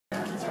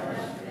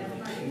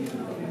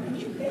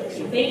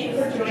Thank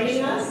you for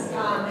joining us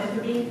and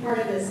for being part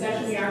of this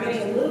session. We are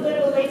getting a little bit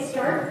of a late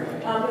start.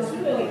 It's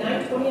really only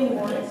 9:20 in the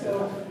morning,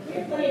 so we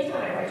have plenty of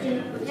time, right,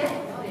 Gina? Yeah,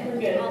 we're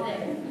good. All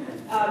day.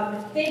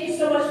 Thank you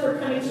so much for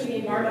coming to the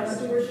Environmental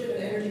Stewardship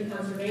and Energy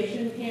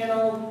Conservation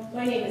panel.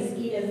 My name is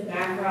Edith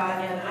Bacra,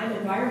 and I'm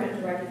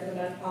Environment Director for the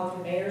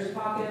Metropolitan Mayor's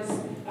Caucus.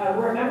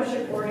 We're a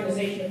membership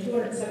organization of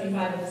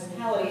 275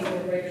 municipalities in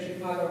the Greater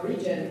Chicago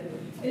region.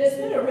 And it's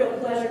been a real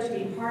pleasure to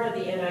be part of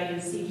the NIU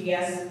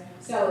CGS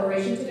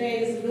celebration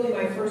today. This is really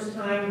my first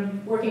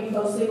time working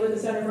closely with the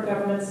Center for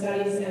Government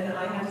Studies, and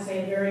I have to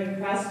say I'm very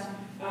impressed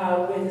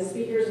with the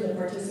speakers and the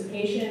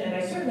participation, and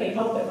I certainly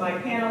hope that my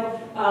panel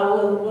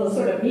will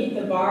sort of meet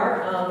the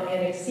bar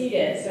and exceed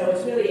it. So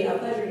it's really a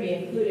pleasure to be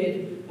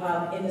included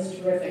in this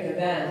terrific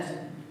event.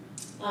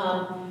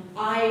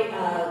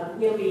 I'm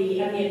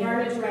the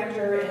Environment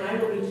Director, and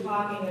I will be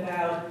talking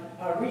about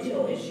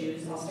regional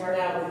issues. I'll start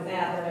out with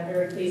that, and I'm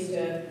very pleased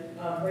to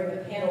bring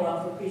the panel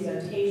up for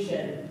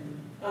presentation.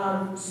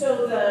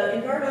 So the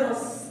environmental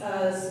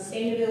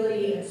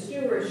sustainability and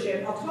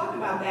stewardship, I'll talk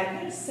about that,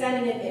 kind of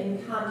setting it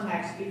in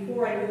context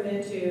before I move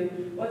into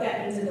what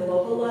that means at the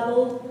local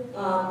level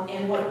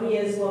and what we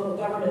as local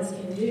governments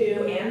can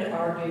do and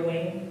are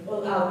doing.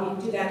 Well, I'll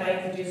do that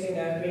by introducing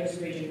the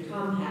Greenest Region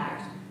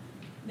Compact.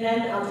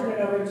 Then I'll turn it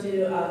over to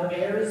the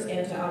mayors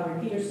and to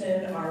Audrey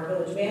Peterson, our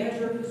village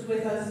manager, who's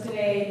with us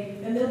today,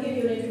 and they'll give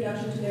you an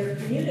introduction to their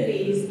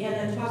communities and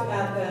then talk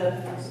about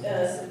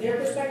their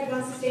perspective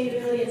on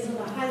sustainability and some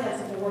of the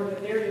highlights of the work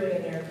that they're doing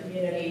in their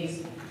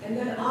communities. And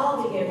then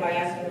I'll begin by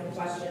asking them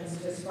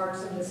questions to spark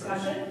some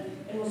discussion,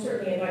 and we'll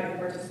certainly invite your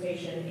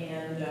participation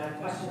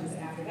and questions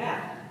after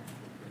that.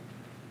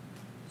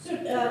 So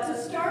to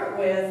start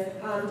with,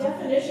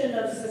 definition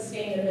of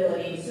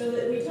sustainability. So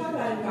that we talk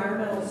about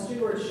environmental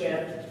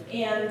stewardship,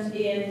 and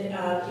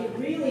it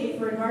really,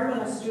 for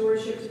environmental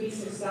stewardship to be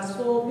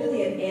successful,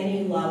 really at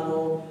any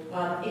level,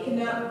 it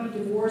cannot be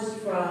divorced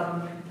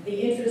from the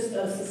interest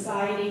of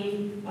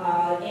society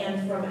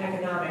and from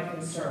economic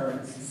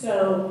concerns.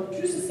 So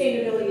true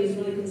sustainability is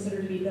really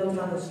considered to be built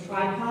on this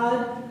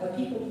tripod of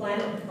people,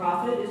 planet, and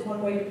profit is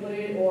one way to put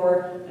it,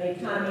 or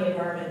economy,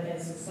 environment,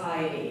 and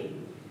society.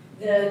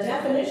 The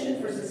definition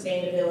for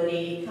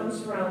sustainability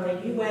comes from the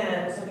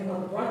UN, something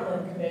called the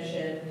Brundtland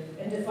Commission,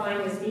 and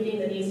defined as meeting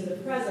the needs of the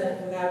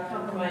present without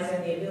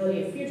compromising the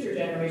ability of future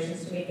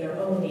generations to meet their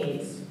own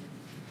needs.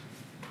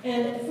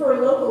 And for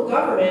local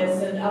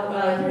governments, and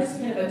here's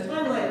kind of a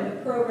timeline of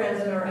the programs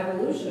and our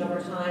evolution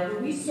over time,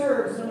 but we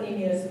serve so many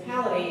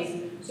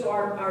municipalities, so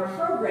our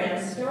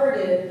program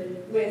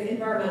started with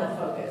environmental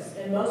focus,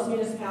 and most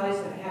municipalities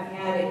have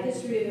had a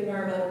history of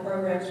environmental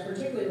programs,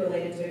 particularly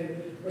related to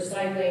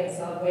recycling and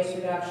solid waste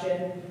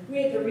reduction. We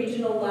at the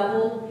regional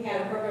level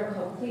had a program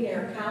called Clean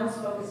Air Counts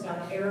focused on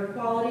air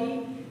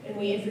quality, and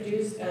we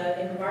introduced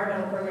an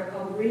environmental program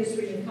called the Greenest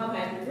Region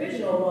Compact, the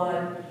original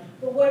one.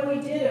 But when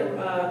we did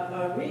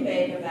a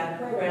remake of that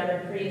program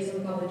and created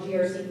something called the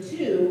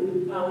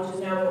GRC2, which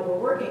is now what we're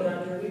working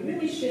under, we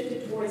really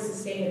shifted towards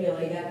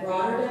sustainability, that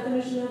broader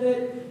definition of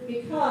it,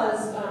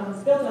 because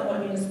it's built on what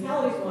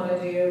municipalities want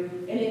to do,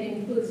 and it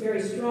includes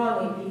very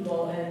strongly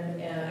people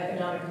and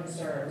economic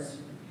concerns.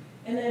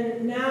 And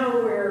then now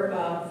we're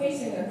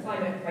facing a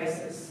climate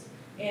crisis,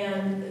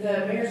 and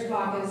the Mayor's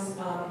Caucus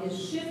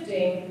is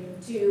shifting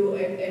to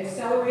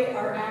accelerate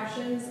our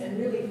actions and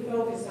really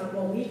focus on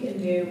what we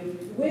can do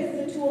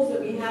with the tools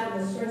that we have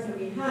and the strengths that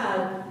we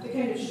have to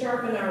kind of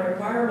sharpen our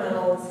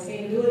environmental and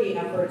sustainability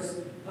efforts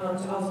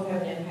to also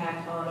have an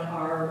impact on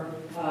our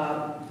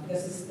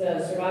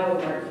the survival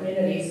of our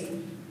communities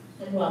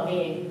and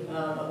well-being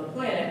of the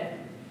planet.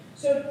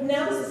 So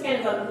now this is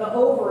kind of the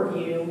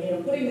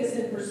overview, putting this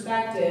in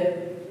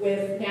perspective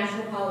with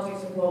national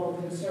politics and global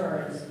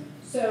concerns.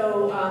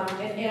 So,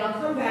 and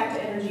I'll come back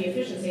to energy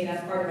efficiency,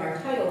 that's part of our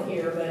title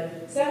here,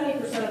 but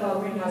 70% of all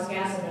greenhouse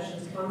gas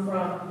emissions come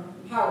from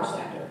the power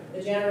sector,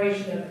 the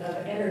generation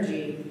of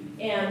energy,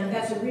 and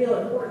that's a real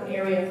important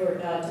area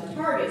to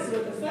target. So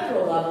at the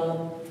federal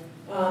level,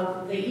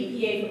 the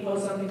EPA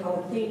proposed something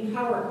called the Clean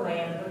Power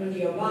Plan under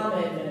the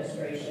Obama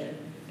administration,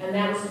 and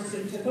that was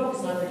to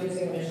focus on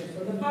reducing emissions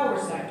from the power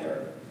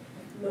sector.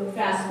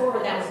 Fast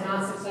forward, that was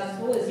not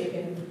successful, as you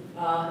can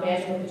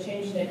imagine with the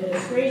change in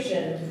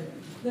administration.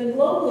 Then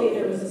globally,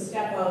 there was a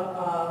step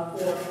up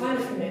for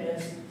climate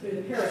commitments through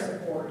the Paris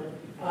Accord.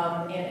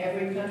 And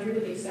every country,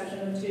 with the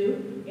exception of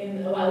two,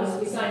 at least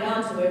we signed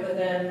on to it, but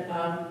then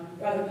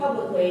rather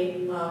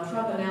publicly,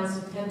 Trump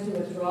announced intent to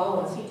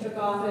withdraw once he took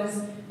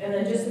office, and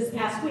then just this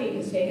past week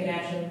has taken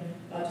action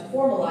to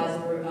formalize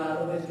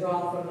the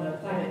withdrawal from the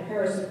Climate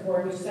Paris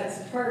Accord, which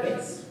sets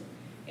targets.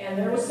 And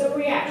there was some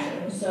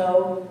reaction.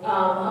 So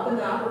up in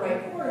the upper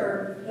right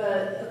corner,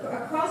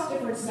 across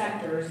different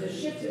sectors, the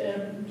shift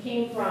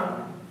came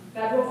from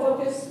federal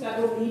focus,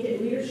 federal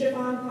leadership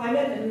on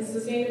climate and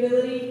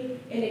sustainability,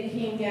 and it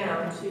came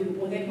down to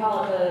what they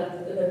call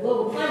the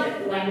global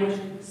climate language,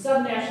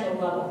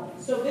 subnational level.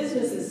 So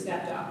businesses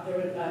stepped up. There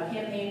was a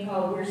campaign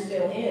called We're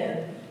Still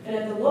In, And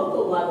at the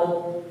local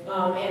level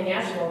and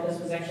national, this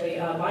was actually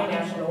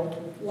binational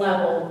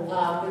level,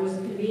 there was a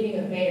convening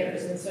of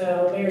mayors. And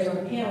so mayors on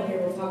the panel here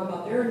will talk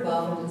about their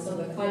involvement in some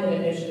of the climate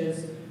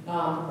initiatives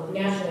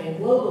nationally and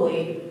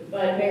globally.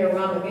 But Mayor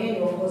Rahm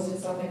Emanuel hosted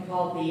something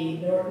called the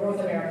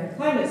North American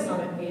Climate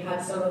Summit. We had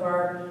some of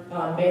our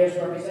mayors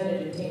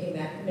represented in taking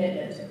that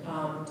commitment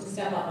to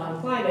step up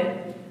on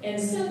climate.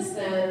 And since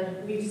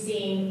then, we've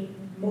seen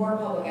more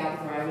public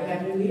outcry. We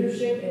have new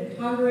leadership in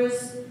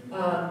Congress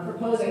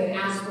proposing an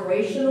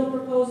aspirational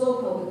proposal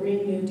called the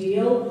Green New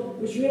Deal,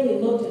 which really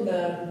looked at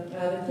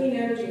the clean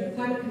energy and the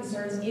climate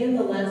concerns in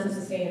the lens of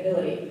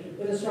sustainability,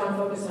 with a strong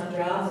focus on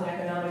jobs and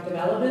economic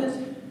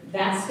development.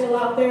 That's still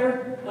out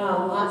there.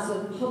 Lots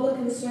of public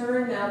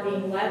concern now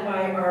being led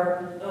by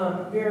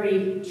our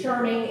very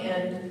charming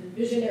and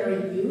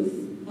visionary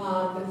youth.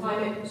 The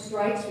climate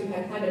strikes, we've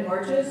had climate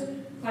marches,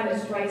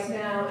 climate strikes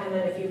now, and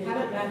then if you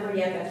haven't met her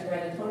yet, that's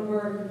Greta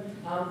Thunberg,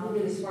 who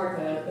really sparked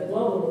the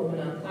global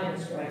movement on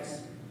climate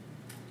strikes.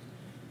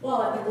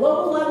 Well, at the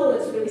global level,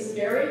 it's really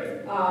scary,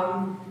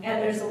 and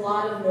there's a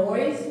lot of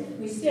noise.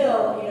 We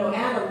still,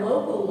 at a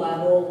local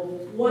level,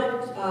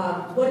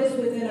 what is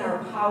within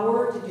our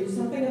power to do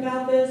something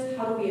about this?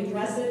 How do we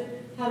address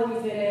it? How do we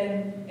fit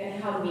in?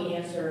 And how do we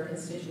answer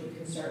constituent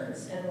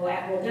concerns? And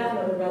we'll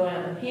definitely rely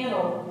on the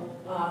panel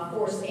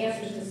for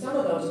answers to some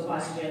of those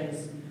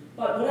questions.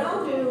 But what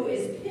I'll do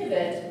is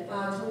pivot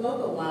to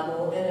local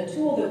level and a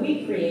tool that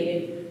we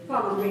created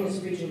called the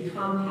Greenest Region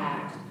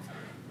Compact.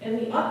 And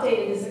we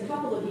updated this a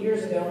couple of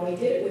years ago, and we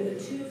did it with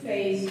a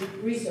two-phase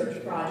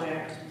research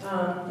project.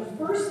 The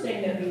first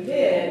thing that we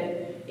did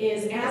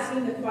is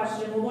asking the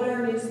question, well, what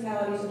are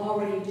municipalities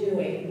already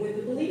doing? With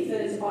the belief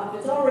that if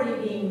it's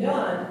already being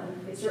done,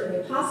 it's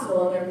certainly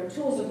possible, and there are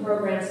tools and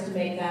programs to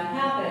make that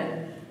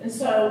happen. And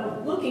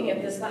so, looking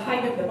at this, the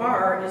height of the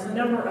bar is the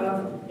number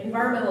of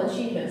environmental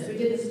achievements. We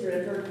did this through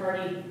a third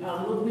party.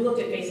 We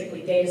looked at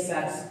basically data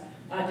sets,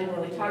 didn't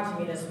really talk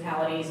to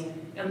municipalities,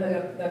 and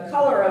the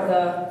color of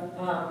the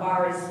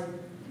bar is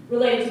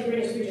related to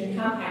Greenest Region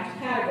Compact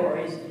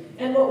categories.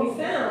 And what we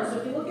found, so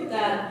if you look at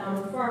that on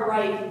the far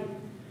right,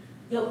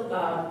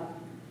 the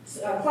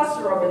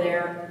cluster over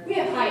there, we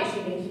have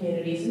high-achieving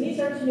communities, and these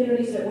are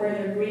communities that wear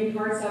their green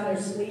hearts on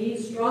their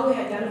sleeves, strongly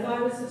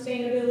identify with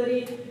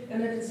sustainability,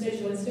 and their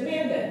constituents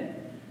demand it.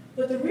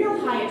 But the real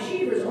high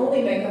achievers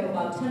only make up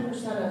about 10%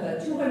 of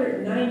the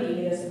 290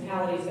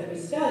 municipalities that we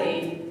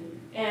studied,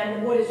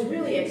 and what is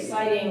really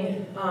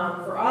exciting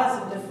for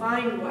us and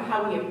define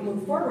how we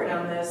move forward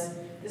on this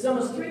is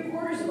almost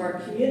 3/4 of our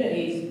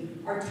communities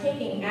are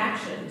taking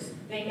actions.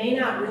 They may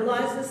not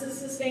realize this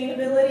is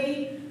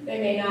sustainability, they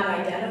may not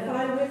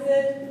identify with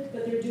it,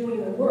 but they're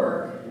doing the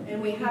work.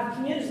 And we have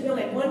communities, we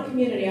only had one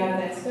community out of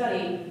that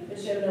study that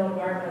showed no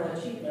environmental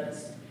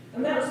achievements.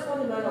 And that was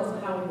fundamental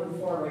to how we move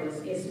forward,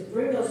 is to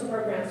bring those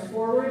programs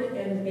forward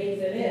and make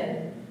them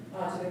in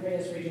to the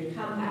Greenest Region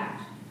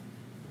Compact.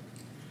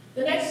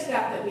 The next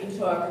step that we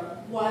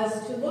took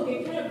was to look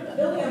at kind of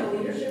building on the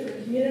leadership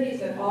of communities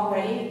that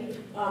already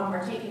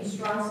are taking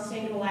strong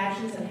sustainable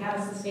actions and have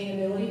a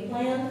sustainability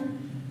plan.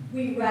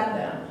 We read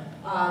them,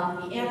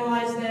 we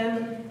analyzed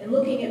them, and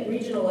looking at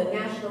regional and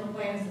national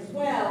plans as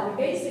well, we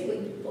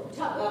basically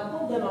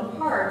pulled them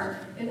apart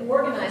and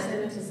organized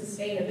them into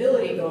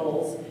sustainability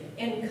goals.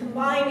 And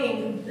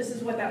combining, this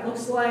is what that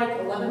looks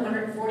like,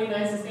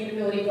 1,149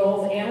 sustainability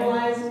goals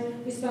analyzed.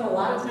 We spent a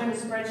lot of time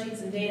with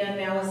spreadsheets and data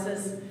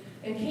analysis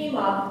and came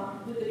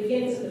up with the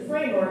beginnings of the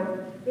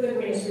framework for the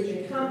Greenest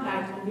Region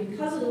Compact. And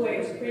because of the way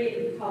it was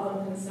created, we call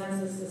them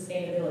consensus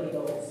sustainability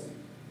goals.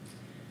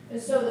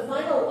 And so the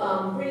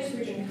final Greenest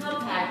Region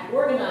Compact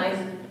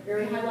organized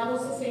very high-level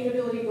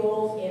sustainability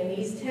goals in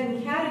these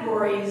 10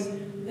 categories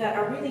that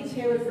are really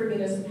tailored for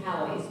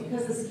municipalities,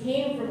 because this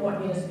came from what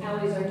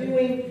municipalities are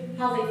doing,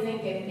 how they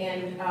think,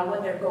 and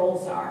what their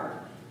goals are.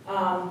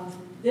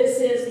 This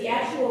is the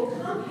actual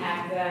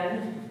compact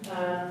then,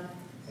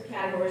 the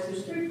categories.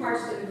 There's 3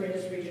 parts to the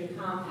Greenest Region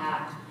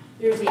Compact.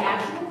 There's the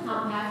actual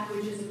compact,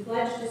 which is a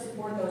pledge to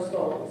support those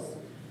goals.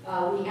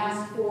 We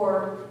ask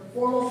for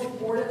formal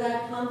support of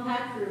that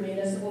compact through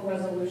municipal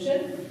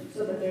resolution,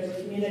 so that there's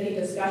a community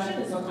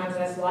discussion, and sometimes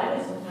that's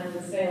lively, sometimes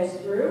it sails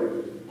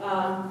through.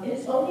 And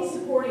it's only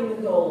supporting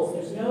the goals.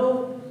 There's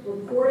no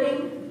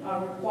reporting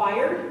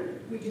required.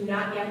 We do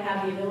not yet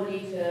have the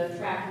ability to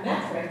track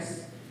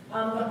metrics,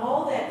 but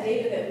all that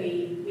data that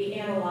we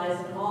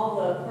analyzed and all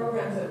the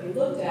programs that we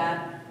looked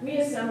at, we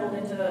assembled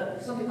into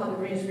something called the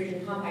Greenest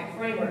Region Compact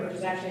Framework, which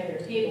is actually on your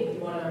table if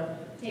you want to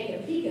take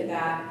a peek at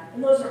that.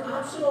 And those are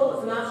optional.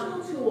 It's an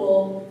optional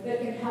tool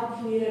that can help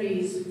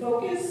communities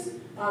focus,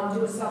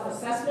 do a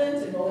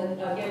self-assessment, and we'll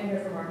again hear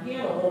from our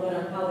panel a little bit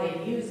on how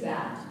they use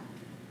that.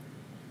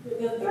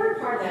 The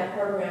third part of that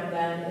program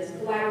then is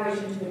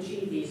collaboration to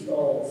achieve these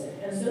goals.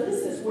 And so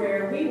this is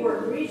where we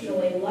work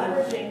regionally,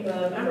 leveraging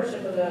the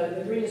membership of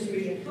the Greenest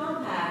Region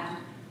Compact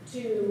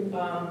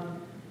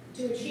to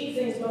to achieve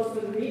things both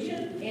for the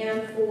region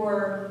and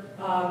for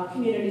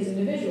communities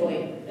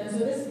individually. And so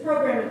this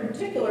program in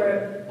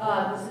particular,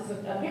 this is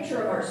a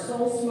picture of our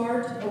Soul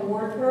Smart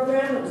Award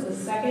program. It was the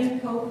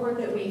second cohort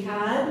that we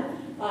had.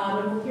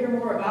 And we'll hear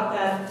more about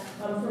that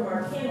from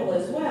our panel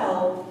as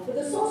well. But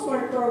the Soul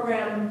Smart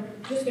program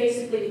just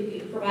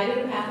basically provided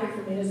a pathway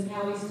for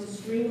municipalities to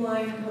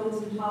streamline codes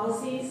and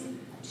policies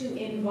to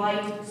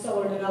invite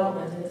solar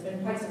development. And it's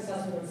been quite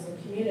successful in some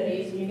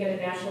communities, and you get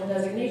a national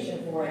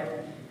designation for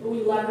it. But we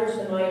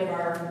leveraged the might of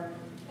our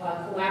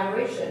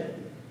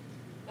collaboration.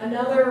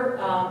 Another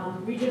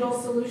regional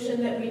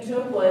solution that we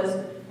took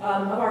was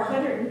of our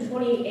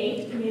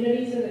 128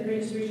 communities in the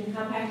Greenest Region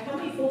Compact, how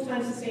many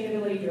full-time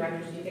sustainability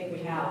directors do you think we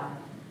have?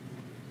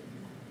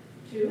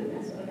 2?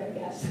 That's what I gotta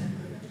guess.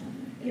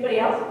 Anybody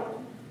else?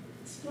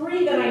 It's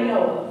 3 that I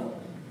know of.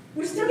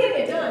 We're still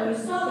getting it done, you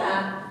saw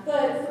that,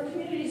 but for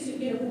communities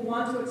who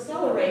want to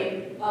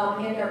accelerate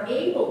and are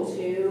able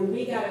to,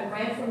 we got a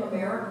grant from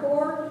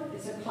AmeriCorps.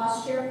 It's a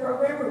cost share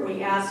program where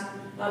we ask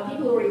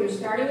people who are either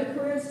starting a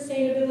career in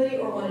sustainability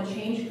or want to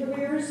change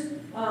careers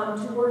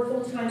to work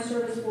full-time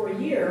service for a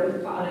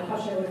year on a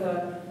cost share with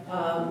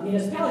a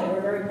municipality.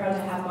 We're very proud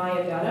to have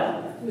Maya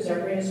Dutta, who's our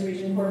Greenest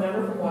Region Corps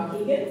member from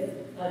Waukegan,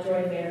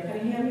 joining Mayor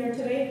Cunningham here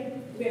today.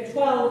 We have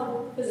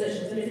 12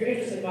 positions, and if you're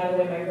interested, by the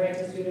way, my grant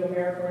is due to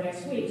AmeriCorps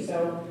next week,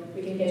 so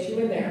we can get you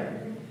in there.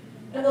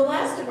 And the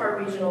last of our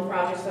regional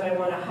projects that I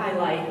want to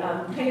highlight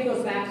kind of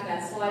goes back to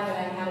that slide that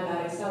I had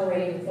about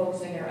accelerating and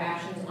focusing our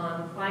actions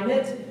on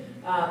climate.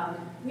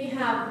 We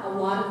have a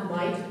lot of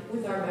might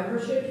with our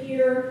membership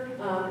here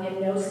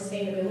and no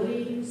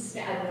sustainability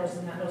staff,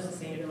 not no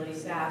sustainability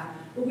staff,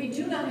 but we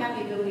do not have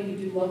the ability to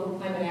do local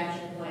climate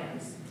action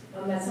plans.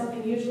 That's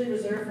something usually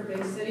reserved for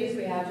big cities.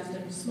 We have just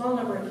a small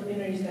number of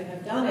communities that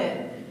have done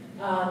it,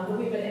 but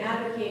we've been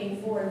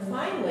advocating for, and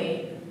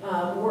finally,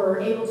 we're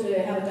able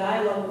to have a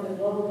dialogue with the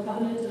Global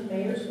Covenant of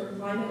Mayors for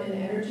Climate and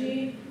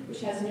Energy,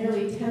 which has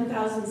nearly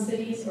 10,000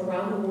 cities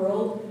around the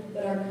world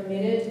that are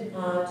committed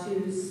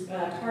to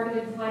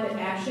targeted climate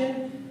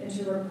action and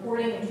to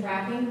reporting and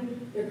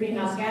tracking their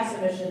greenhouse gas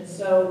emissions.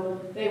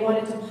 So they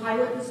wanted to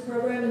pilot this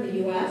program in the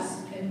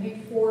U.S. and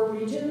pick 4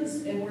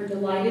 regions, and we're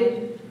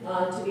delighted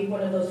to be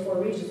one of those 4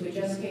 regions. We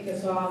just kicked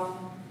this off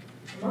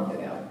a month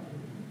ago.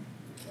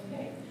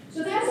 Okay,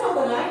 so that's all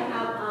that I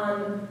have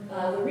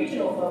on the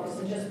regional focus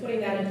and just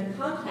putting that into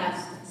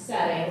context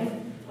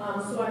setting.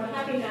 So I'm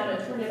happy now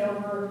to turn it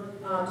over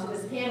to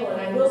this panel,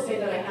 and I will say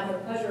that I have the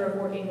pleasure of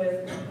working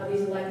with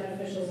these elected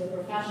officials and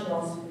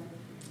professionals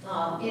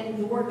in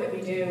the work that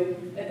we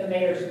do at the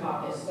Mayor's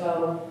Caucus.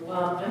 So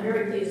I'm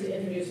very pleased to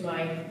introduce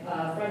my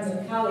friends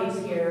and colleagues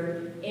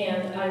here,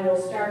 and I will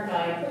start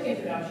by a quick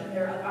introduction.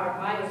 Our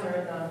bios are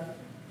in the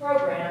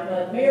program,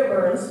 but Mayor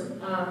Burns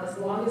is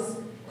the longest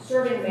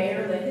serving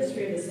mayor in the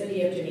history of the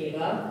city of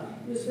Geneva.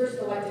 He was first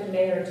elected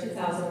mayor in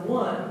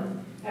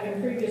 2001,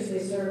 having previously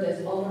served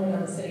as alderman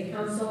on the city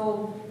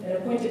council, an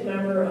appointed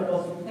member of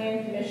both the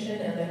Plan Commission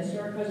and the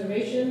Historic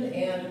Preservation,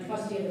 and a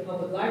trustee of the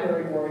Public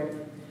Library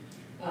Board.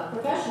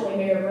 Professionally,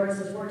 Mayor Burns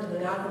has worked in the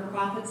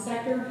not-for-profit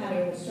sector,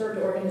 having served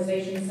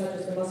organizations such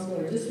as the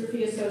Muscular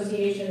Dystrophy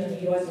Association and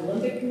the U.S.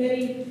 Olympic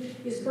Committee.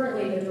 He's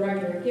currently the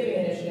director of Giving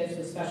Initiatives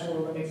with Special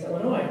Olympics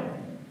Illinois.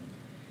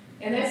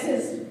 And that's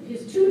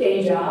his 2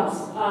 day jobs.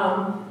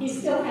 He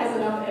still has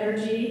enough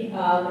energy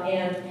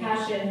and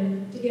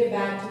passion to give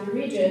back to the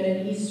region,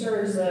 and he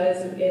serves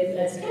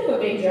as kind of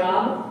a big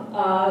job,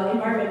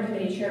 Environment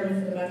Committee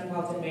Chairman for the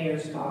Metropolitan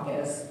Mayor's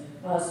Caucus.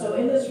 So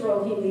in this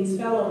role, he leads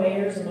fellow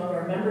mayors among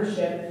our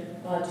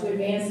membership to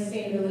advance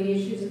sustainability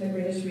issues in the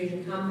Greenest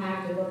Region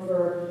Compact and look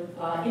for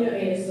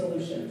innovative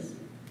solutions.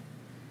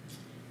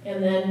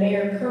 And then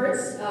Mayor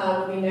Kurtz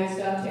will be next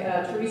up.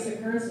 Teresa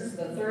Kurtz is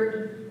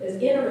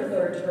in her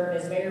 3rd term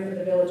as mayor for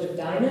the village of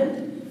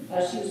Diamond.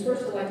 She was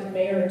first elected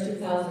mayor in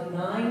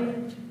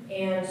 2009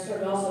 and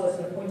served also as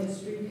an appointed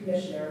street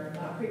commissioner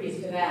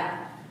previous to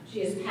that.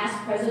 She is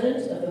past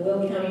president of the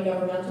Will County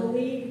Governmental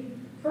League,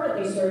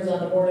 currently serves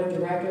on the board of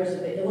directors of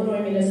the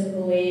Illinois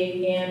Municipal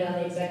League and on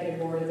the executive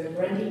board of the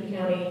Grundy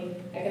County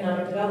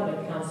Economic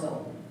Development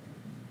Council.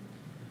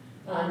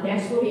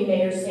 Next will be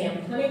Mayor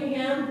Sam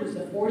Cunningham, who's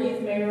the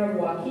 40th mayor of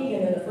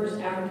Waukegan and the first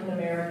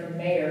African-American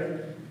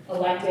mayor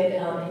elected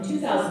in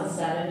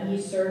 2007.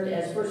 He served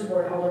as first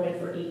ward alderman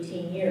for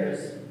 18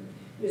 years.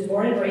 He was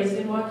born and raised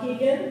in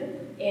Waukegan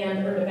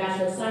and earned a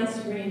Bachelor of Science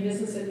degree in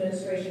Business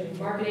Administration and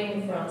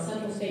Marketing from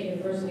Central State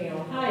University in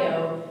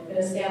Ohio and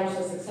established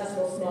a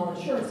successful small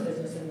insurance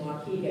business in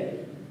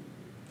Waukegan.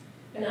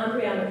 And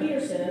Andriana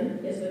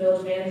Peterson is the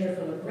village manager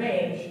for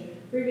LaGrange.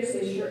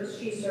 Previously,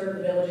 she served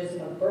the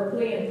villages of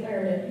Berkeley and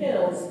Clarendon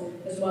Hills,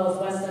 as well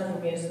as West Central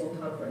Municipal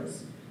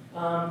Conference.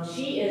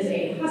 She is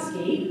a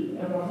Husky,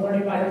 I'm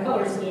learning by the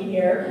color scheme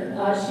here.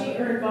 She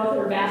earned both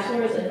her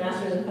bachelor's and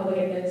master's in public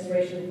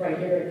administration right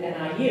here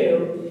at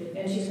NIU,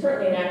 and she's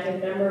currently an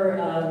active member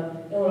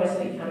of Illinois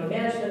City County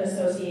Management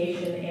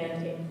Association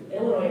and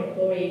Illinois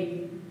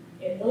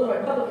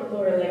Public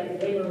Employer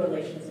Labor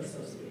Relations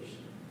Association.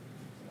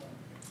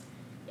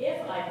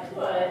 If I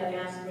could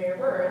ask Mayor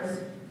Burns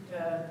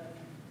to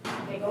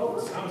take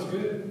over. Sounds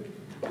good.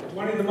 Do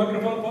I need the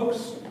microphone,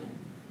 folks?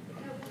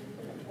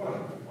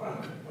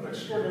 What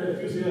extraordinary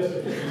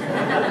enthusiastic.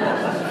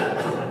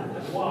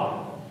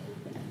 Wow.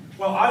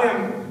 Well, I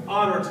am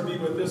honored to be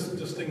with this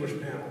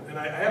distinguished panel, and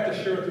I have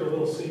to share with you a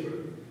little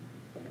secret.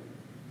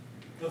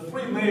 The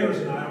three mayors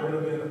and I were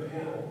going to be in a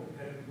panel,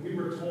 and we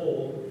were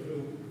told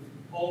through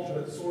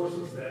alternate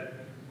sources that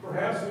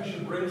perhaps we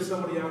should bring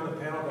somebody on the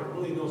panel that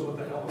really knows what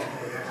the hell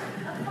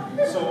they're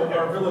doing. So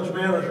our village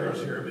manager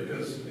is here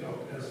because, you know,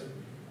 as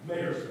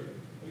mayors,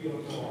 we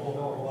don't know a whole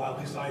hell of a lot, at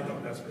least I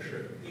don't, that's for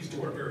sure. These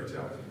two are very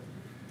talented.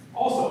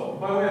 Also,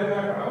 by way of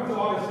background, I went to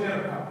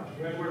Augustana College,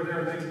 graduated there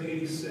in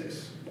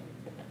 1986.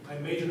 I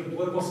majored in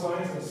political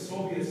science and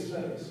Soviet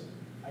studies.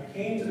 I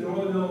came to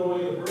Northern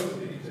Illinois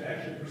University to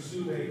actually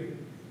pursue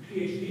a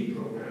PhD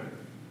program,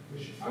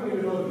 which I don't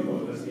even know if you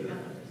know this either,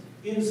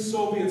 in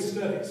Soviet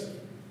studies.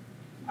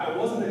 I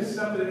wasn't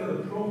accepted into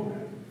the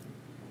program.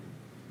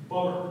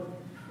 Bummer.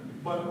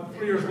 But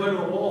 3 years later,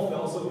 the wall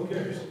fell, so who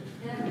cares?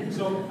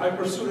 So I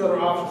pursued other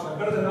options. I've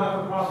been in the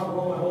not-for-profit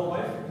world my whole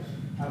life.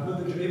 I've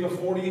lived in Geneva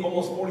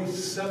almost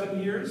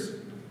 47 years.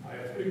 I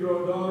have 3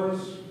 grown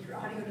daughters. Your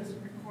audio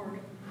doesn't record.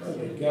 Oh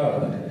my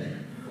God.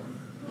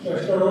 Should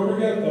I start over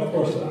again? No, of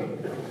course not.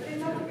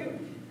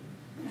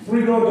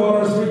 3 grown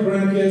daughters, 3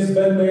 grandkids,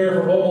 been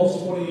there for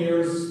almost 20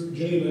 years.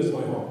 Geneva is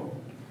my home.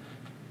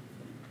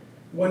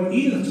 When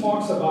Edith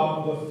talks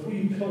about the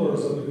 3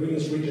 pillars of the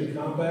Greenest Region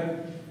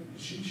Compact,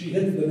 she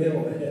hits the nail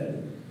on the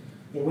head.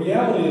 The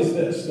reality is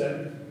this,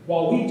 that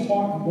while we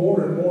talk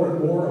more and more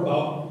and more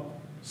about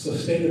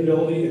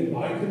sustainability in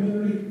my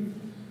community,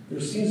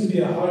 there seems to be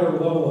a higher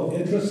level of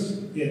interest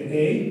in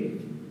A,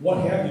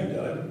 what have you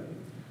done,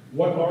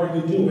 what are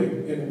you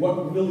doing, and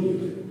what will you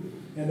do?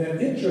 And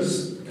that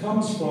interest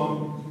comes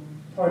from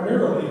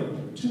primarily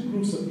 2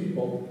 groups of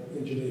people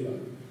in Geneva.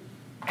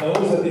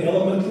 Those at the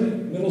elementary,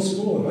 middle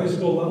school, and high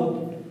school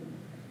level,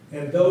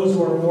 and those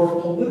who are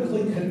more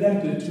politically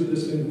connected to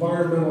this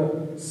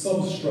environmental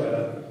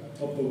substrata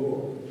of the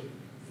world.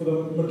 For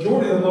the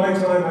majority of my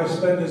time I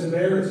spend as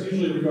mayor, it's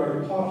usually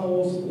regarding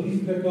potholes,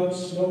 leaf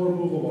pickups, snow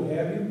removal, what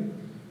have you.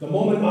 The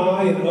moment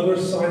I and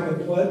others signed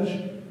the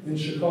pledge in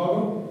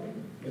Chicago,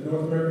 the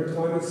North American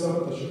Climate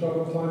Summit, the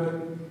Chicago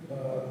Climate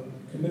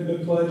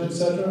Commitment Pledge,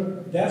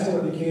 etc., that's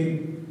when it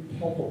became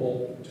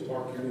palpable to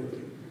our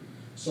community.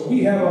 So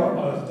we have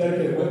a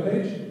dedicated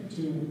webpage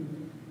to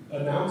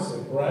announce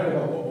and brag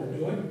about what we're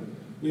doing.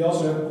 We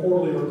also have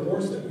quarterly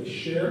reports that we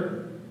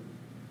share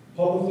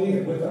publicly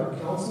and with our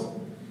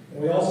council.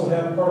 And we also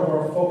have part of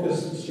our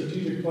focused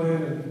strategic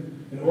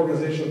plan and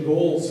organizational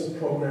goals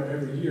program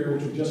every year,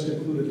 which we just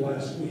concluded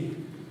last week,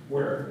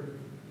 where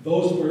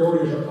those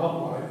priorities are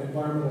outlined.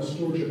 Environmental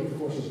stewardship, of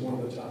course, is one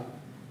of the top.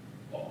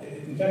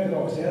 In fact, it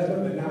always has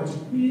been, but now it's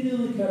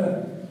really kind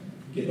of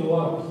getting a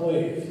lot of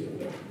play, if you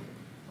will.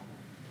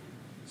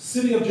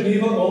 City of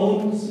Geneva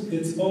owns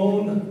its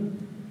own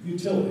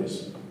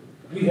utilities.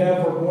 We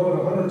have for more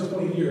than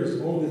 120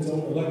 years owned its own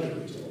electric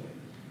utility.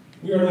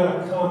 We are not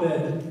a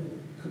ComEd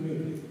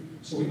community,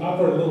 so we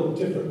operate a little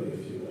differently,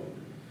 if you will.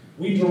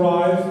 We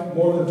derive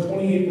more than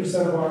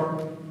 28% of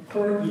our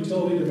current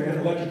utility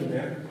demand, electric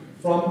demand,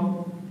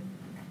 from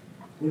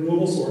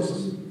renewable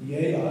sources,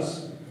 yay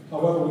us.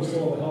 However, we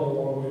still have a hell of a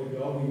long way to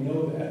go, we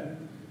know that.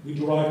 We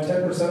derive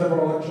 10% of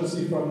our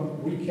electricity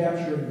from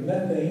recapturing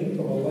methane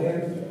from a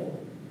landfill.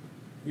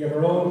 We have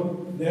our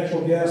own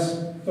natural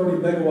gas 30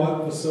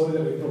 megawatt facility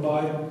that we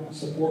provide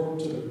support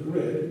to the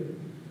grid.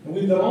 And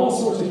we've done all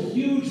sorts of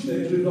huge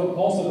things. We've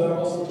also done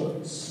all sorts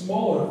of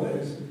smaller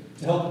things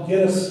to help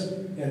get us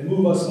and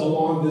move us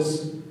along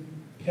this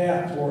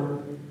path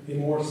toward a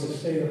more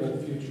sustainable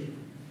future.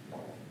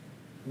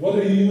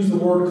 Whether you use the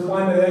word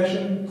climate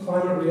action,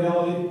 climate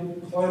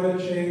reality, climate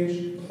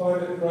change,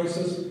 climate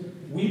crisis,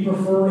 we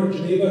prefer in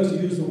Geneva to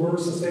use the word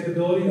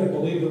sustainability. I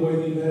believe the way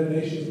the United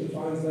Nations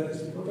defines that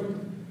is perfect.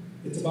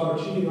 It's about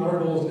achieving our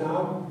goals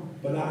now,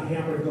 but not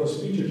hampering those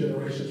future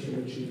generations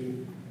from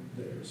achieving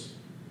theirs.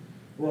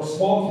 We're a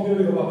small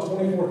community of about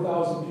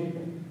 24,000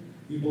 people.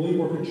 We believe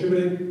we're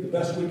contributing the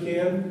best we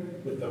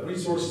can with the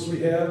resources we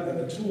have and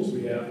the tools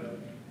we have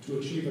to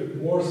achieve a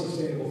more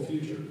sustainable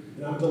future.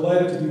 And I'm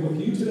delighted to be with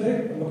you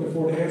today. I'm looking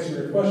forward to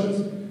answering your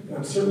questions, and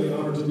I'm certainly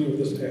honored to be with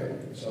this panel.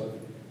 So,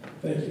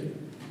 thank you.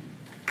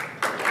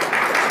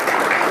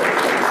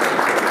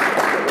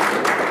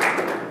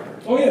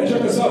 Oh yeah,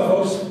 check this out,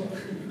 folks.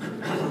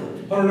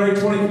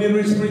 120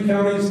 communities, 3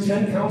 counties,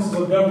 10 councils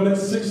of government,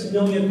 6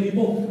 million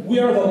people. We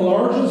are the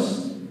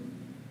largest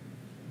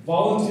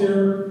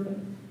volunteer,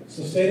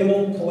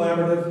 sustainable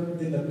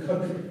collaborative in the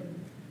country.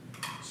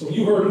 So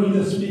you heard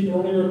Edith speak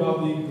earlier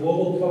about the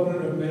Global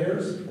Covenant of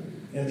Mayors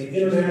and the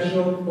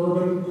International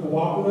Urban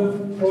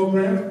Cooperative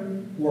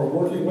Program who are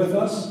working with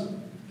us.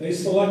 They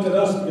selected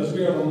us because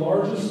we are the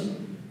largest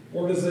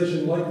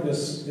organization like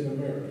this in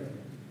America.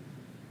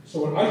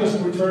 So when I just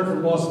returned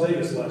from Las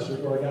Vegas last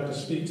week, where I got to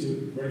speak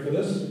to, ready for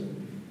this?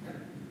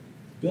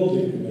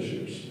 Building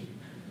commissioners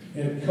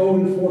and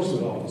code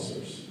enforcement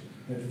officers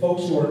and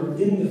folks who are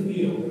in the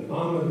field and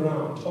on the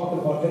ground talking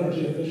about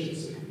energy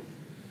efficiency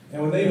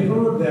And when they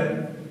heard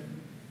that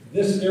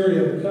this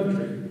area of the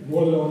country,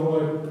 Northern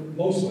Illinois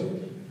mostly,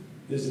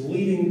 is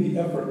leading the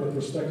effort with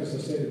respect to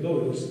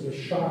sustainability, they're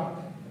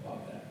shocked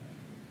about that.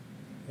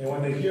 And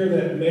when they hear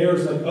that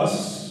mayors like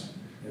us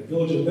and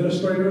village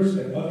administrators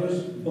and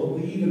others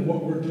believe in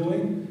what we're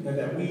doing and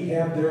that we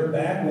have their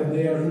back when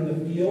they are in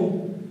the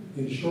field,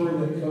 ensuring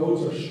that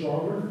codes are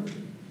stronger,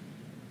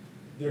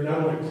 they're not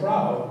only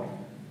proud,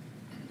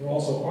 they're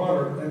also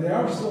honored, and they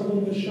are still a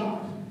little bit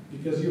shocked.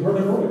 Because you heard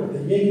it earlier,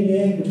 the yin and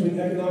yang between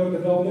economic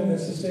development and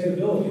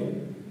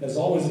sustainability has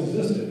always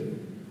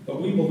existed,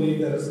 but we believe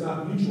that it's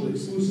not mutually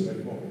exclusive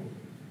anymore.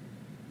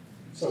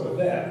 So with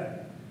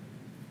that,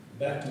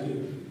 back to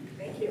you.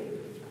 Thank you.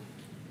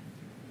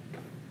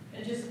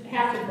 I just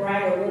have to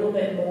brag a little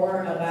bit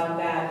more about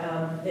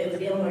that. It was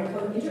the Illinois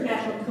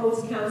International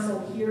Coast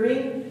Council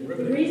hearing.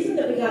 The reason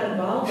that we got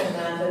involved in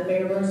that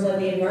Mayor Burns led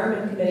the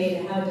Environment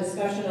Committee to have a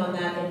discussion on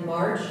that in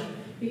March,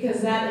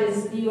 because that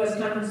is, the U.S.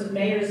 Conference of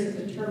Mayors has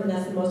determined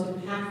that's the most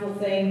impactful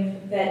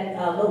thing that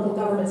local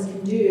governments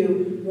can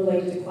do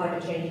related to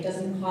climate change. It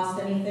doesn't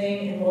cost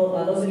anything, and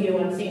those of you,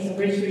 I'm seeing some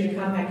Greatest Region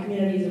Compact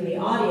communities in the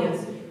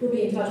audience, we'll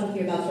be in touch with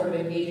you about sort of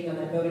engaging on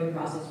that voting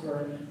process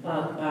for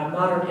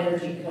modern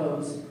energy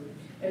codes.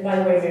 And by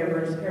the way, Mayor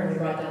Burns apparently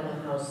brought down the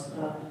House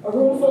a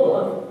room full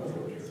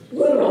of,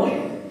 literally,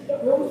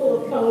 a room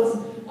full of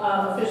codes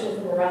officials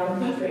from around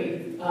the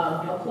country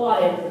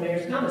applauded the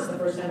mayor's comments. The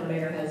first time a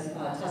mayor has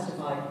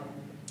testified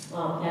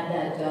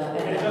at that.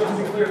 It doesn't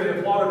seem clear they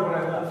applauded when I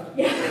left.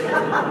 Yeah.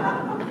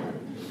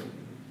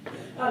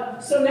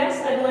 So next,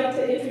 I'd like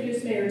to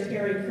introduce Mayor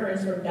Terry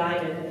Kearns from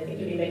Diamond, and I think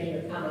you'll be making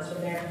your comments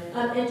from there.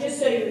 And just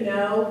so you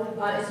know,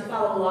 as you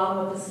follow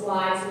along with the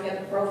slides, we got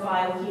the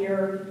profile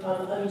here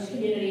of each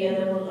community, and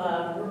then we'll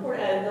we'll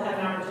have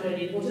an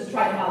opportunity. We'll just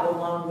try to follow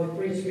along with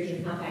Greatest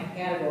Region Compact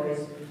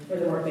categories for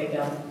the work they've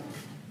done.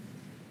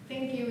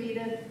 Thank you,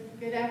 Edith.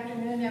 Good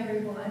afternoon,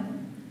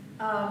 everyone.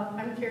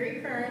 I'm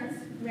Terry Kearns,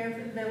 Mayor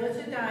for the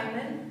Village of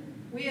Diamond.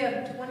 We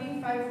have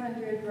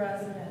 2,500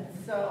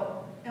 residents.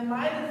 So, am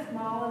I the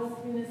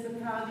smallest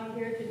municipality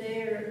here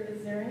today, or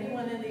is there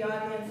anyone in the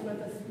audience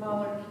with a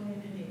smaller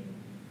community?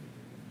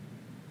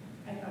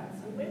 I thought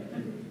so.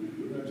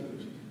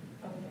 Congratulations.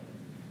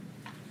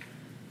 Okay.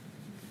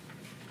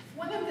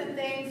 One of the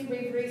things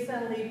we've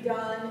recently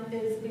done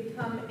is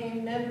become a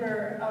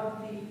member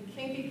of the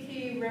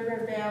Kankakee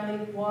River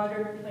Valley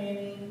Water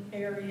Planning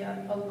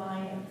Area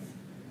Alliance.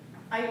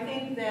 I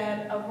think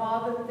that of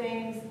all the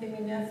things the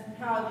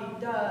municipality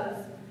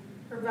does,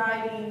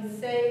 providing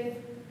safe,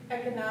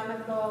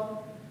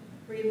 economical,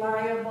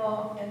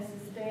 reliable, and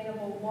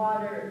sustainable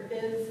water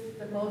is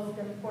the most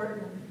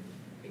important.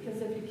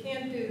 Because if you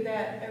can't do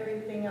that,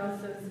 everything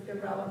else is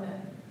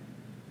irrelevant.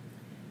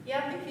 You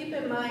have to keep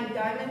in mind,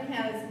 Diamond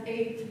has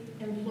 8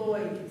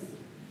 employees.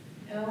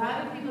 And a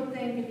lot of people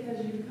think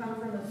because you come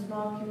from a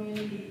small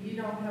community, you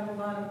don't have a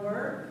lot of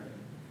work.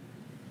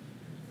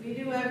 We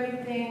do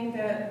everything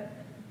that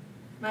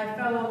my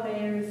fellow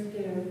mayors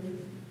do,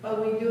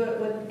 but we do it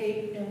with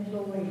 8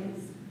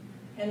 employees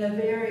and a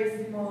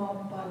very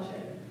small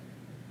budget.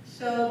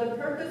 So the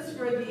purpose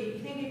for the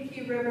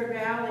Kankakee River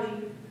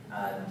Valley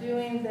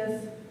doing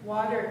this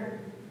water,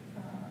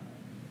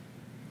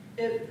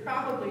 it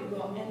probably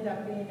will end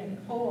up being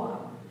a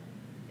co-op,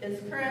 is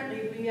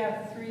currently we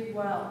have 3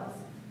 wells.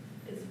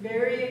 It's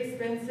very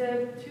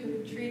expensive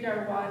to treat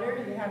our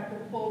water. You have to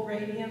pull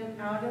radium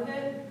out of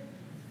it.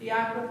 The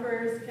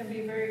aquifers can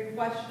be very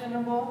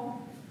questionable.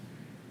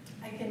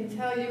 I can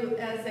tell you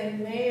as a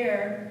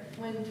mayor,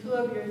 when 2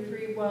 of your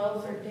 3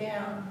 wells are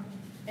down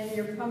and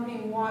you're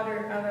pumping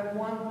water out of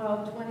one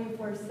well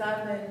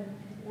 24/7,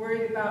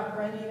 worried about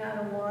running out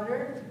of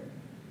water,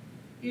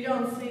 you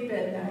don't sleep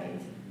at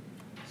night.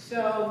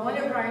 So one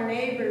of our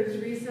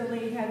neighbors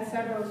recently had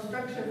several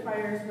structure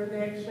fires where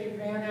they actually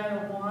ran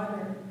out of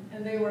water,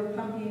 and they were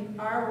pumping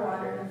our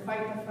water to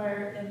fight the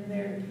fire in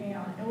their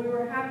town. And we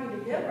were happy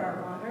to give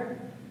our water,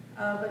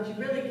 but you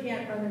really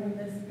can't run a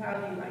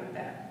municipality like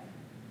that.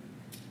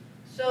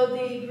 So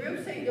the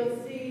groups that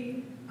you'll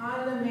see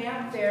on the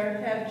map there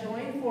have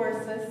joined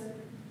forces,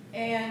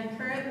 and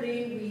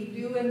currently we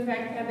do in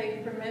fact have a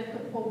permit to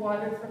pull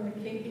water from the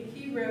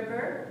Kankakee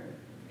River,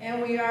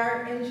 and we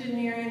are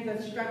engineering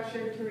the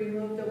structure to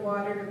remove the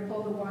water, to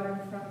pull the water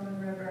from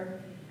the river.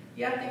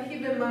 You have to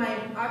keep in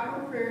mind,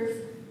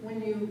 aquifers, when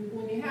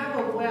you have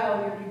a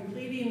well, you're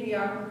depleting the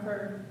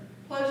aquifer,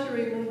 plus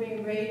you're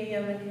removing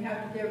radium, and you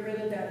have to get rid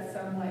of that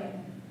some way.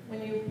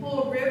 When you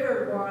pull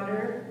river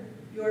water,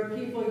 your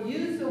people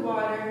use the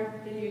water,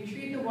 then you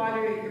treat the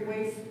water at your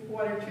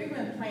wastewater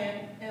treatment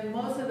plant, and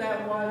most of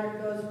that water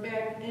goes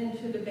back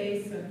into the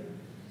basin.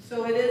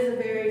 So it is a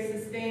very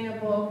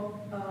sustainable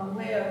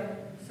way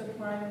of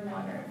supplying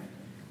water.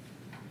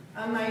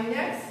 On my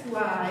next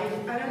slide,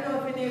 I don't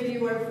know if any of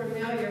you are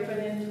familiar, but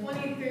in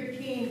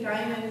 2013,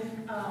 Diamond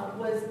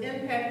was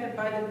impacted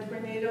by the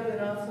tornado that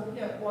also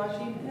hit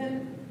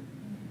Washington.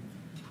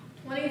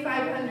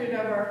 2,500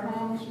 of our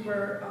homes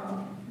were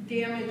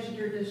damaged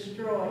or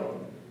destroyed.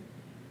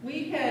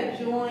 We had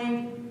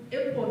joined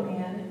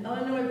IPLMAN and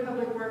Illinois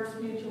Public Works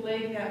Mutual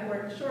Aid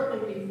Network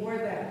shortly before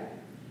that.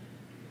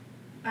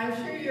 I'm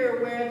sure you're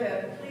aware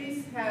that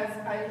police has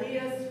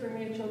ILEAS for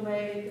mutual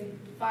aid,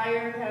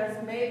 fire has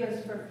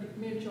MAVIS for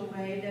mutual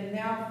aid, and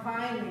now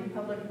finally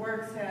Public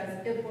Works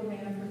has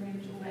IPLAMAN for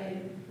mutual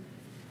aid.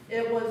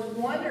 It was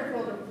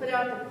wonderful to put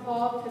out the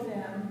call to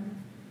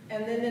them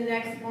and then the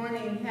next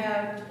morning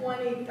have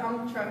 20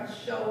 dump trucks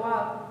show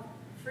up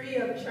free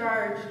of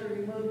charge to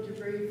remove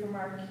debris from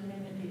our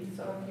community.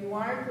 So if you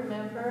aren't a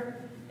member,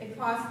 it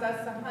costs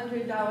us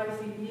 $100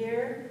 a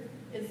year.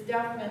 It's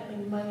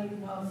definitely money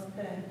well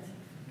spent.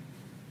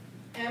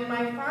 And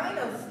my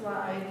final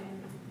slide,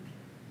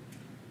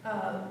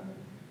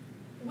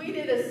 we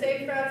did a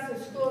Safe Routes to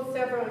School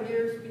several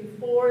years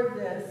before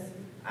this.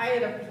 I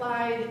had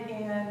applied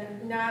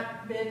and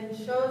not been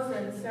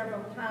chosen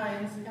several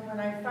times, and when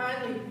I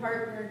finally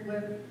partnered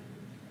with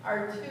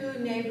our two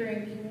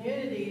neighboring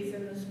communities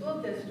in the school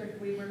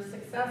district, we were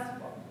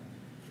successful.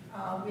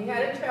 We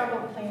had a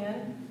travel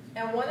plan,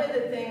 and one of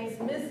the things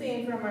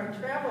missing from our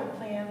travel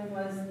plan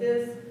was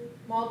this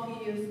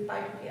multi-use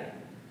bike path.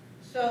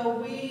 So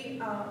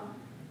we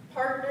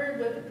partnered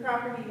with the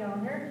property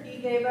owner.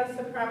 He gave us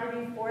the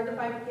property for the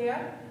bike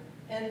path,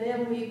 and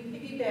then we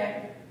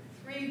piggybacked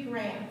 3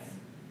 grants.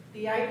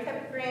 The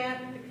ITEP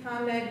grant, the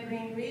ComEd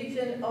Green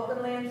Region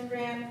Open Lands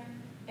grant,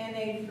 and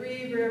a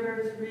 3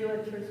 Rivers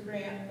Realtors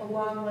grant,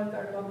 along with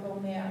our local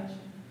match.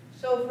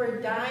 So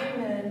for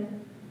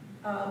Diamond,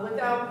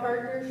 without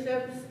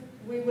partnerships,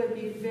 we would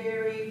be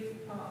very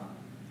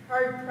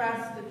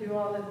hard-pressed to do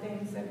all the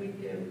things that we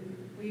do.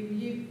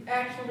 We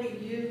actually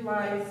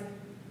utilize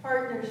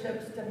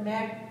partnerships to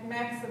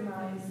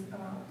maximize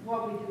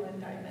what we do in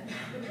Diamond.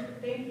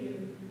 Thank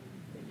you.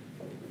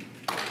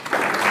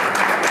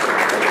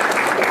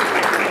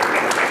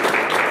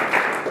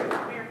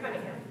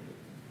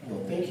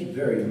 Well, thank you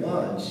very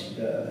much.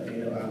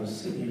 I was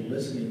sitting here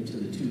listening to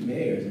the 2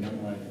 mayors, and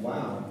I'm like,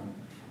 wow.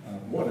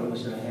 One, I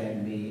wish I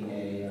had me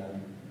a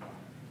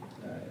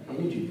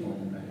energy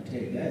plan, I can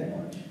tell you that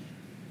much.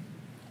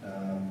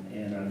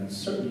 And I would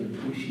certainly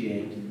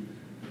appreciate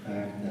the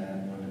fact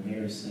that when the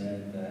mayor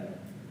said that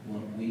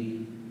what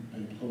we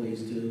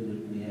employees do,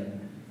 what we have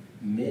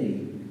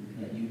many,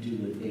 that you do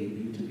with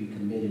you to be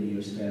committed and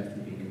your staff to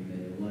be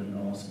committed. What an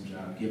awesome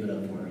job. Give it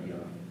up for our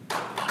young.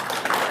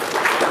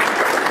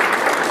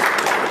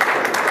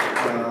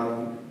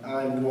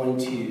 I'm going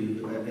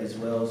to, as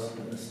well,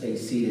 stay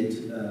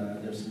seated.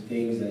 There's some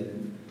things that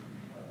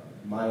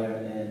Maya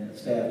and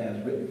staff has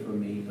written for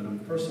me, but I'm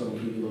first going to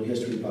give you a little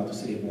history about the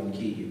city of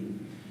Waukegan.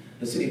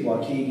 The city of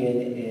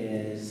Waukegan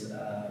is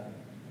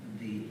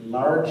the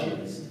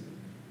largest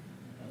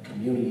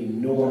community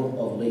north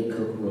of Lake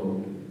Cook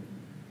Road.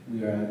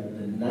 We are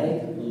the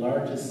 9th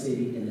largest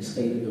city in the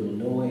state of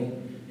Illinois.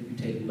 If you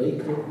take Lake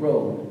Cook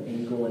Road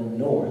and going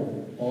north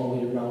all the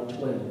way to Route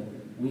 12,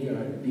 we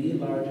are the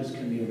largest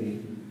community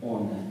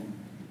on that.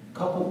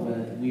 Coupled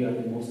with, we are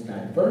the most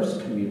diverse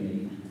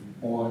community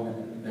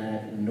on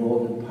that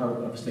northern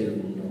part of the state of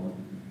Illinois.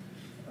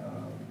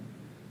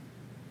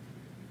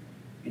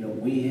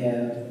 We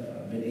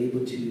have been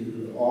able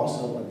to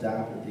also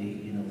adopt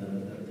the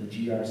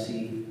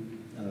GRC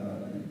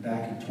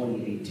back in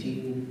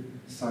 2018,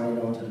 signed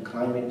on to the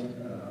climate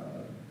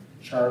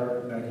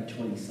charter back in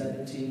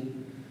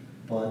 2017.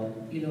 But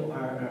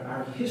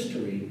our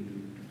history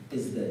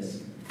is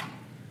this.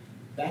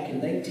 Back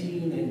in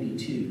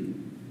 1992,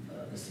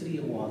 the city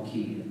of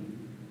Waukegan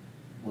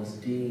was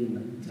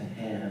deemed to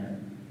have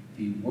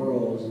the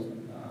world's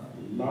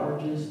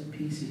largest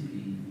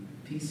PCB,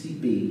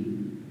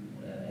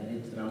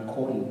 and I'm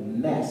quoting,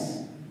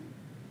 mess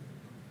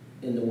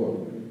in the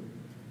world.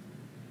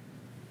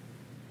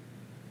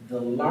 The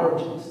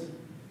largest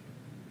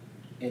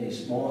in a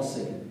small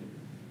city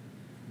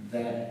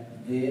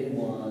that then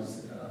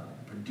was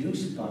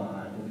produced by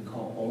what we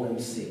call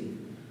OMC.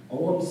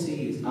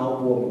 OMC is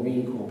Outboard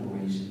Marine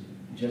Corporation.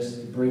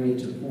 Just to bring it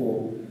to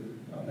full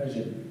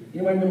measure.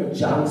 Anybody remember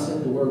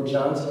Johnson, the word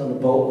Johnson on the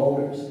boat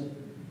motors?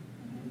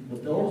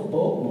 Well, those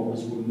boat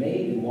motors were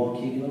made in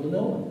Waukegan,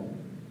 Illinois.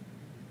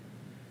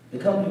 The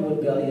company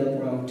went belly up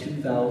around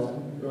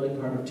 2000, early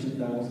part of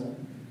 2000.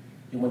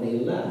 And when they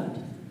left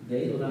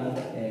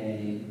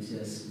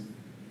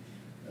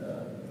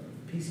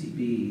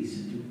PCBs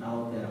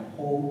throughout that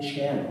whole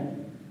channel.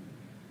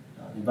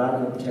 The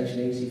Environmental Protection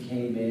Agency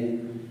came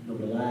in.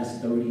 Over the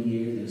last 30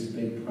 years, they've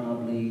spent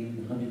probably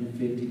 $150,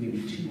 maybe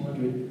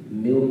 $200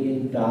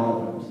 million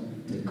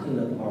to clean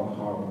up our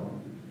harbor.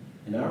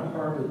 And our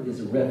harbor is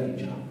a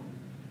refuge harbor.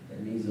 That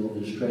means those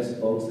distressed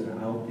boats that are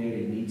out there,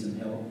 they need some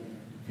help.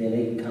 Then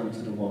they can come to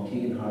the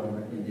Waukegan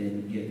Harbor and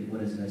then get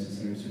what is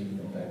necessary so you can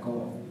go back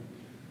home.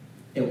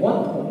 At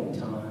one point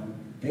in time,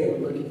 they were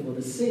looking for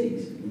the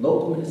cities,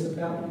 local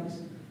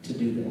municipalities, to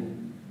do that.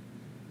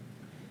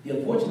 The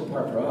unfortunate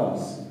part for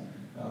us,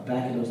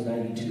 back in those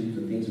 92s,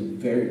 when things were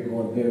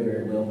going very,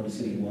 very well for the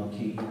city of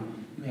Waukegan,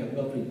 you had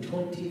roughly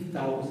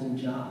 20,000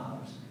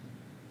 jobs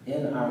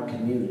in our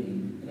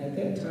community. And at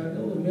that time,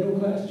 those were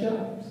middle-class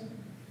jobs.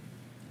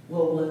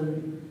 Well,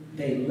 when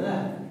they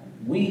left,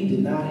 we did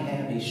not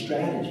have a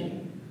strategy.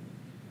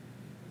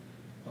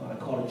 I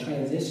call it a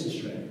transition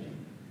strategy.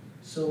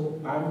 So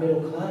our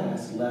middle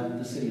class left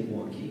the city of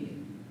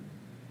Waukegan.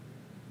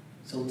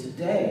 So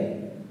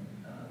today,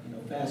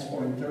 fast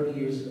forward 30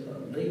 years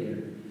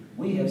later,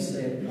 we have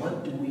said,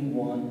 what do we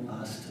want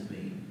us to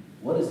be?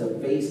 What is the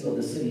face of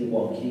the city of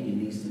Waukegan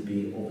needs to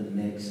be over the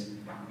next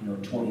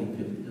 20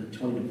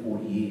 to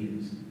 40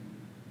 years?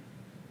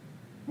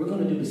 We're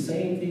going to do the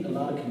same thing a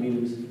lot of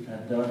communities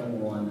have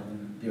done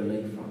on their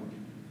lakefront.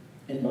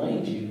 And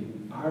mind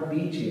you, our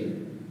beach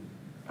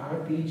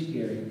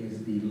area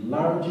is the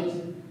largest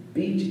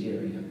beach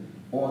area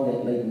on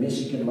that Lake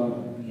Michigan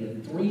line. We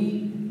have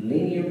 3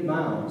 linear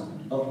miles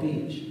of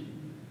beach.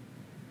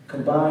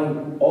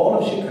 Combine all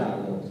of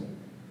Chicago's,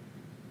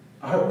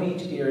 our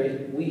beach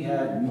area, we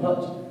have a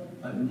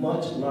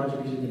much larger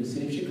beach than the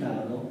city of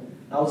Chicago.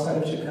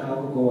 Outside of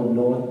Chicago, going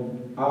north,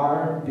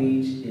 our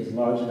beach is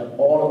larger than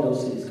all of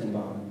those cities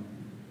combined.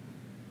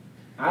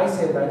 I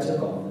said when I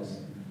took office,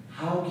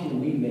 how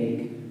can we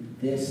make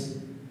this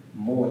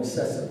more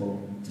accessible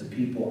to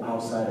people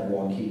outside of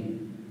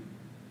Waukegan?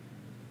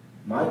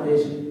 My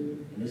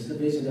vision, and this is the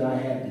vision that I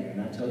have there,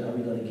 and I'll tell you how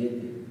we're going to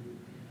get there.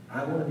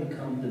 I want to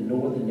become the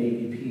Northern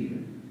Navy Pier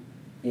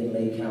in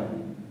Lake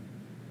County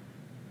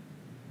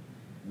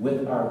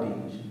with our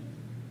beach,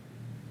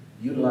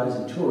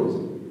 utilizing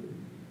tourism.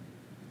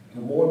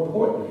 And more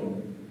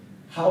importantly,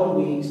 how do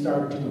we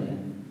start doing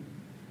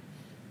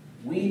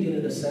that? We did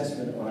an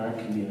assessment on our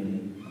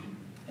community,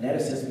 and that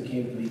assessment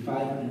came to be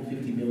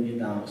 $550 million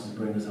to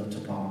bring us up to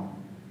par.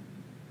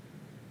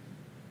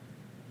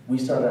 We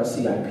started our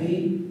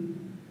CIP,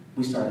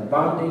 we started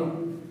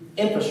bonding,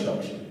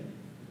 infrastructure.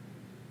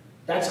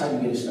 That's how you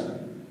get it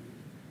started.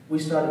 We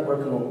started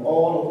working on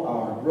all of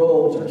our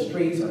roads, our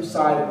streets, our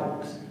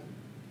sidewalks,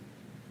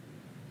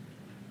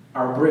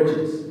 our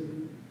bridges.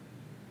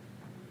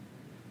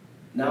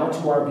 Now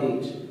to our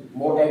beach,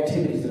 more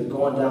activities that are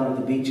going down at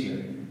the beach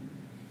area.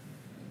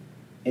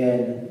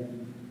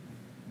 And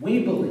we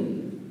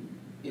believe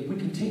if we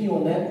continue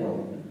on that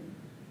road,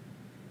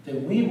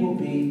 that we will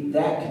be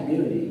that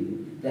community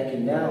that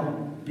can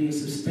now be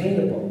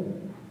sustainable.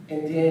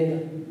 And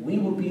then we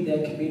will be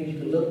that community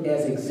to look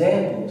as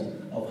examples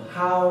of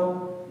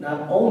how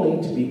not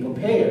only to be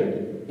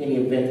prepared in the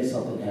event that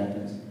something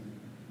happens,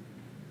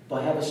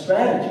 but have a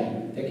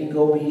strategy that can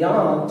go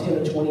beyond 10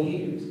 or 20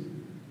 years.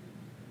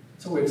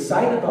 So we're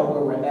excited about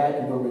where we're at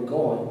and where we're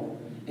going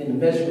and the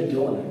measure we're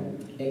doing it.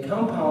 In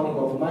compounding,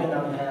 while we might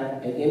not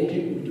have an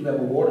energy, we do have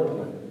a water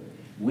plant.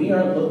 We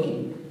are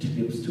looking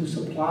to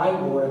supply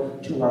water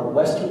to our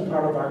western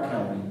part of our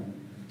county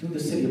through the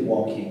city of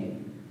Waukegan.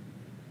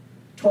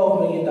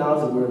 $12 million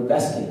that we're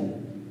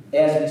investing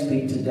as we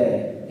speak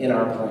today in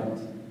our plant.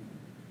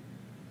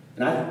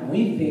 And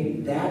we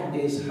think that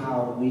is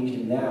how we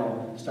can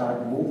now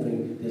start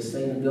moving the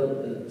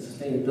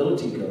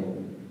sustainability goal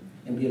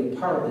and be a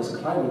part of this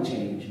climate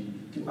change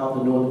throughout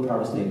the northern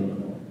part of the state of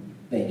Illinois.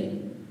 Thank you.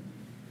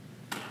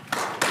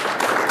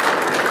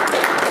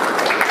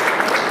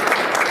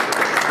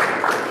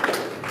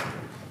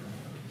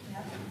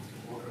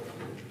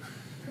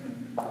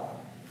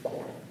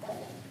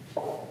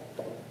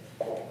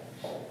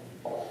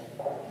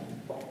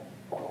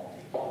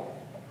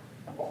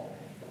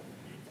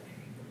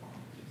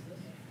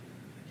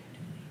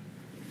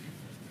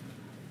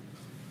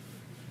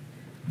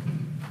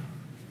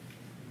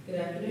 Good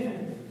afternoon.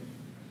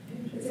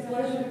 It's a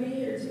pleasure to be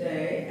here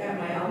today at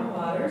my alma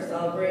mater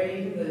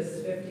celebrating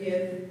this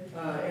 50th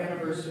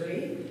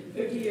anniversary,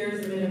 50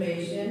 years of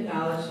innovation,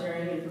 knowledge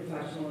sharing, and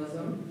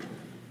professionalism.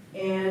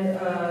 And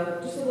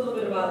just a little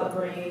bit about the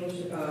Grange.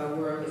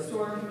 We're a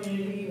historic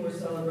community. We're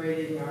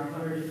celebrating our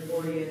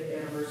 140th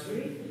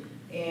anniversary.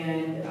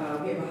 And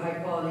we have a high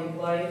quality of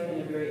life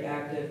and a very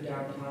active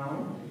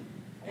downtown.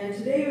 And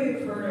today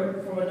we've heard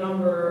about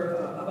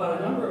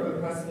a number of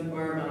impressive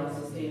environmental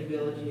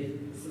sustainability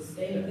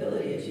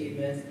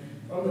achievements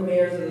from the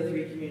mayors of the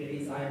 3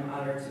 communities I am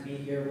honored to be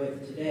here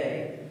with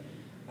today.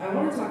 I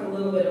want to talk a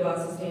little bit about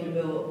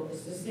sustainable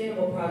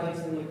projects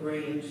in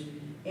LaGrange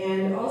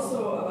and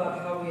also about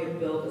how we have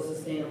built a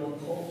sustainable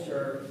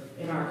culture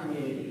in our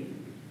community.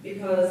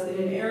 Because in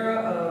an era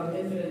of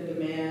infinite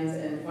demands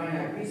and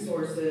finite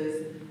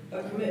resources,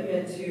 a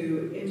commitment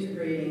to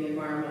integrating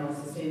environmental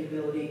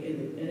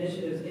sustainability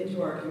initiatives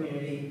into our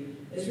community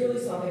is really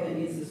something that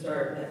needs to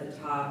start at the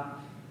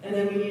top, and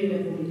then we need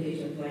an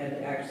implementation plan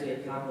to actually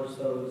accomplish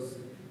those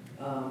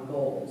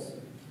goals.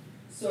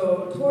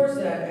 So towards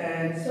that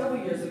end,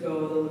 several years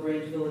ago, the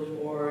LaGrange Village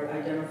Board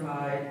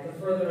identified the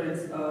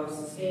furtherance of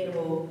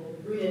sustainable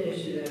green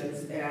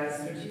initiatives as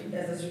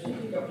a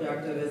strategic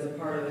objective as a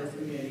part of its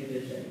community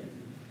vision.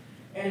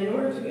 And in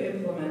order to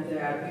implement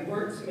that, we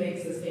worked to make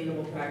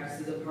sustainable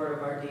practices a part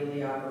of our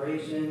daily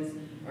operations,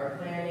 our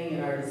planning,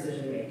 and our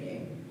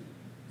decision-making.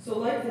 So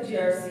like the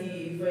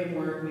GRC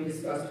framework we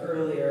discussed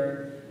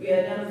earlier, we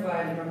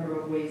identified a number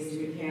of ways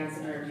to enhance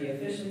energy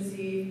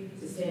efficiency,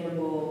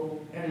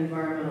 sustainable and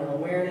environmental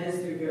awareness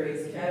through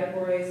various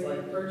categories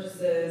like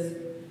purchases,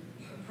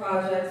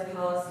 projects,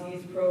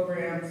 policies,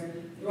 programs,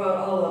 throughout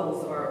all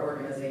levels of our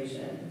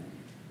organization.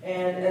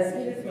 And as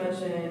Edith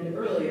mentioned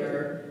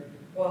earlier,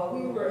 while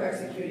we were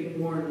executing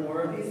more and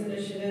more of these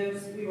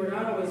initiatives, we were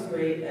not always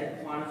great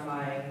at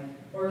quantifying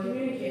or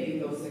communicating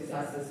those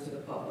successes to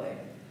the public.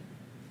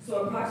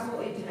 So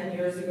approximately 10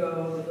 years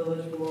ago, the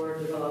village board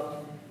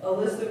developed a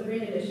list of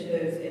green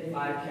initiatives in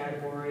 5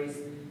 categories: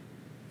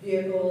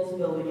 vehicles,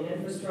 building and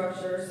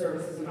infrastructure,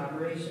 services and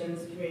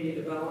operations, community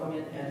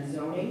development and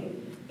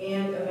zoning,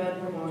 and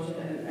event promotion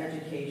and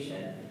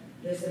education.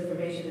 This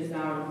information is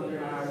now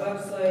included on our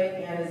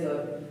website and is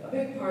a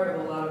big part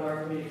of a lot of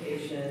our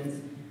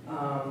communications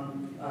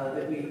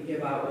that we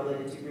give out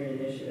related to green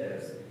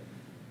initiatives.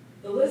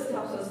 The list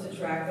helps us to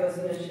track those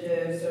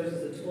initiatives, serves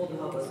as a tool to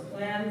help us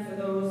plan for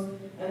those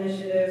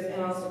initiatives,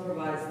 and also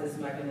provides this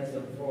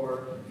mechanism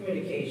for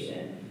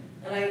communication.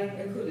 And I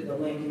included the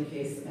link in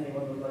case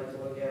anyone would like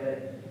to look at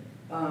it.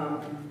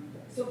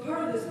 So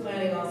part of this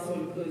planning also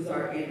includes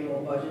our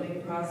annual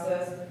budgeting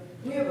process.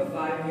 We have a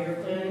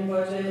 5-year planning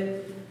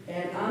budget,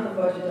 and on the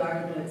budget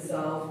document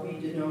itself, we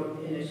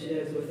denote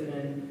initiatives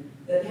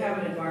that have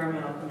an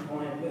environmental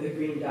component with a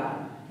green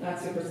dot. Not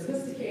super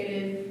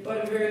sophisticated,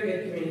 but a very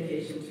good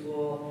communication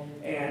tool.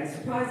 And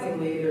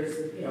surprisingly, there's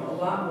a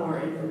lot more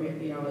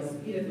information. As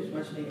Edith was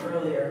mentioning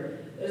earlier,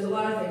 there's a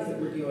lot of things that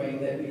we're doing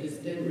that we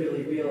just didn't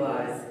really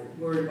realize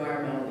were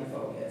environmentally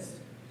focused.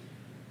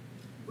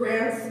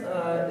 Grants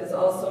is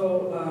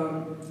also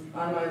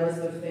on my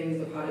list of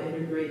things of how to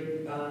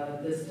integrate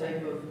this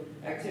type of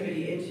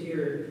activity into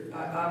your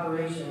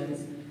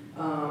operations.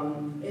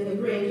 In the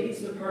Grange, each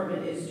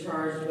department is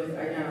charged with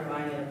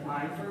identifying and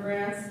applying for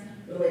grants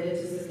related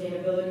to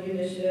sustainability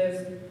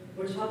initiatives,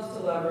 which helps to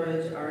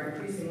leverage our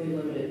increasingly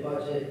limited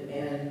budget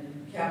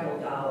and capital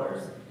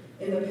dollars.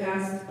 In the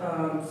past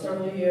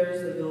several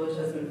years, the village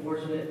has been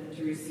fortunate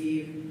to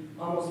receive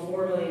almost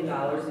 $4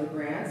 million in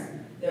grants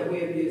that we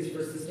have used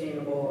for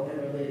sustainable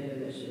and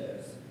related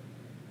initiatives.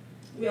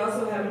 We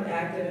also have an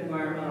active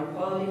environmental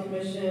quality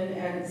commission,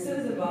 and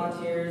citizen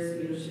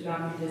volunteers should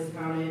not be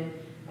discounted.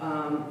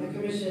 The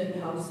commission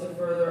helps to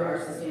further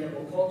our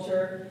sustainable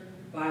culture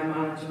by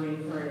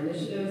monitoring current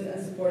initiatives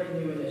and supporting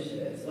new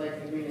initiatives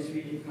like the Greenest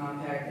Region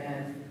Compact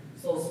and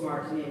Soul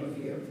Smart, to name a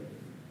few.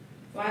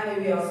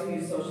 Finally, we also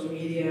use social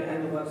media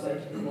and the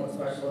website to promote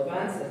special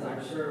events, as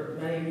I'm sure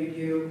many of you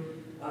do.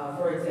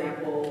 For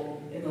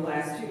example, in the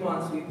last 2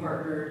 months, we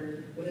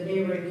partnered with a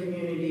neighboring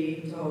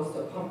community to host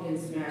a pumpkin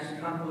smash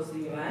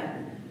composting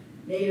event,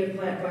 native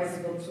plant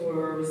bicycle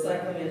tour,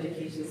 recycling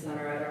education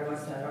center at our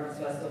West End Arts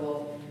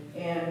Festival,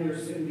 and we're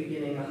soon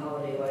beginning a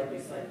holiday light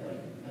recycling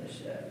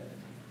initiative.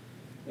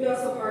 We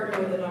also partner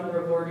with a number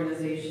of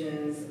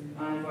organizations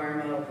on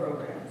environmental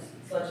programs,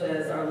 such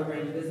as our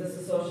LaGrange Business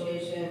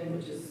Association,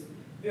 which is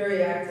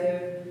very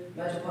active,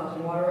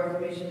 Metropolitan Water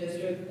Reclamation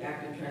District,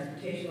 Active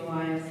Transportation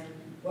Alliance,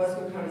 West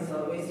Cook County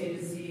Solid Waste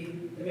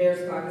Agency, the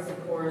Mayor's Caucus,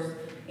 of course,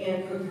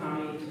 and Cook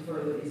County to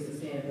further these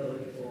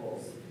sustainability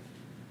goals.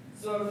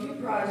 So a few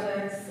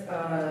projects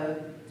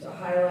to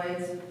highlight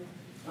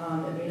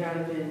that may not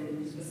have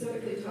been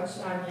specifically touched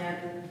on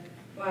yet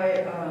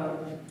by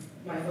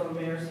my fellow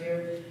mayors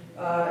here.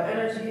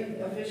 Energy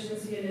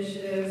efficiency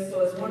initiatives.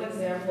 So as one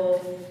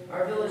example,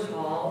 our village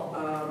hall,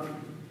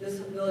 this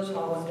village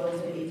hall was built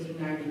in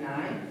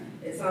 1899.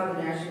 It's on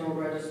the National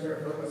Register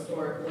for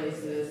Historic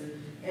Places.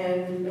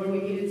 And when we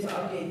needed to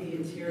update the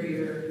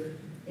interior,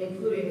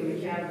 including the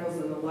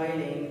mechanicals and the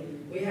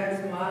lighting, we had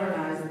to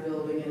modernize the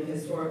building in a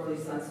historically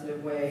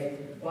sensitive way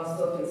while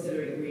still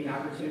considering green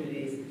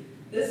opportunities.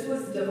 This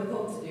was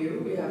difficult to do.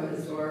 We have a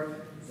historic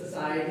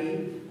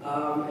society,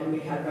 and we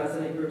had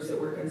resident groups that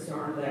were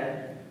concerned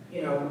that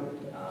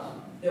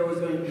there was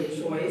going to be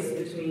a choice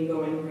between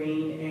going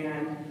green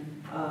and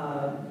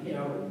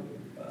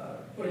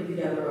putting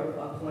together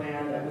a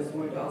plan that was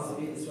going to also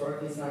be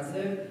historically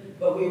sensitive,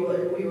 but we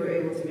were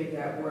able to make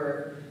that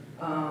work.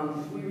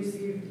 We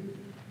received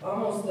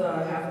almost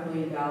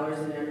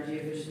 $500,000 in energy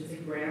efficiency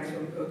grants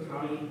from Cook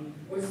County,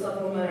 which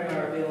supplemented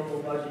our available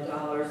budget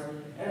dollars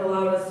and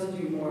allowed us to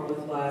do more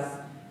with less,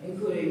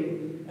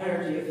 including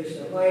energy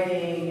efficient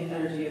lighting,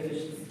 energy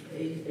efficient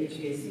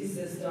HVAC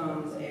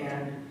systems,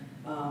 and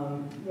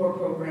more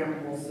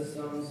programmable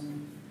systems,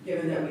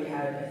 given that we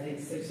had, I think,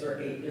 6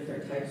 or 8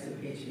 different types of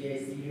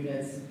HVAC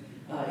units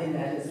in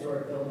that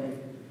historic building.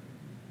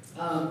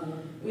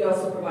 We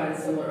also provided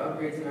similar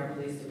upgrades in our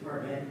police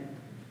department.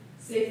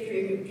 Safe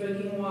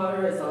drinking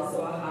water is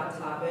also a hot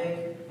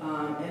topic,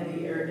 and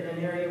in an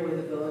area where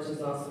the village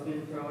has also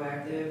been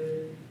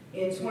proactive.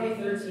 In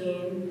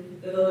 2013,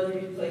 the village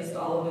replaced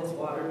all of its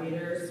water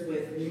meters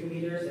with new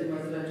meters in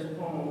residential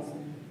homes.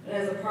 And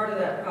as a part of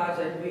that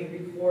project, we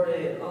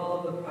recorded all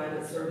of the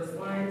private service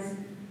lines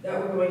that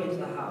were going into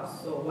the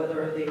house, so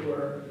whether they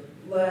were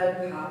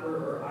lead, copper,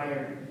 or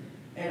iron.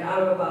 And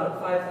out of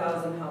about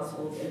 5,000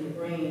 households in the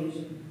Grange,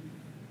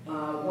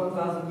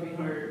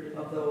 1,300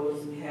 of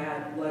those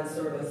had lead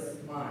service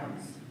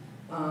lines,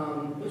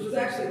 which was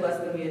actually less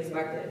than we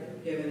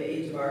expected, given the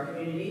age of our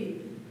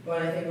community.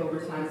 But I think over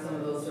time, some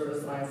of those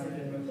service lines have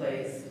been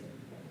replaced.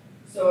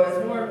 So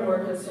as more and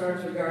more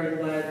concerns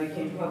regarding lead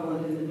became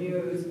prevalent in the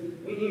news,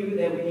 we knew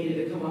that we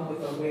needed to come up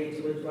with a way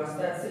to address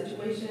that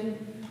situation,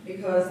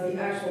 because the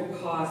actual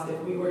cost, if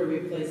we were to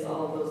replace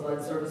all of those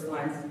lead service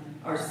lines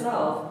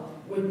ourselves,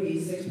 would be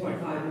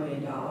 $6.5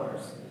 million.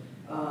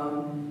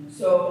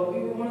 So we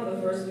were one of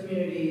the first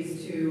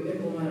communities to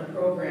implement a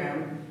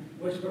program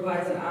which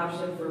provides an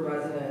option for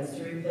residents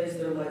to replace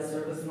their lead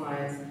service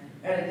lines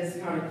at a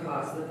discounted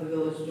cost that the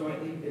village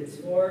jointly bids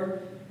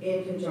for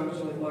in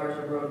conjunction with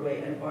larger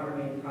roadway and water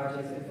main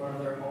projects in front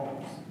of their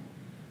homes.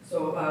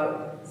 So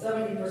about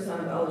 70%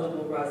 of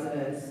eligible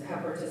residents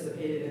have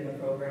participated in the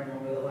program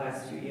over the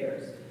last 2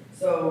 years.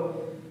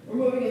 So we're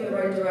moving in the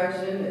right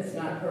direction. It's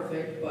not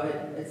perfect,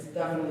 but it's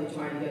definitely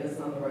trying to get us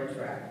on the right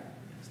track.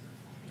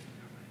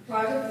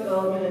 Project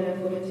development and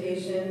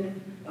implementation.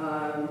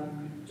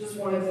 Just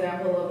one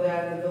example of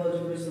that, the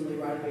village recently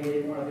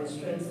renovated one of its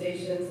train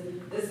stations.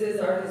 This is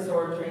our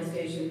historic train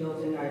station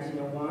built in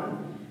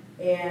 1901.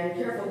 And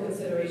careful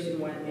consideration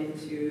went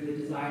into the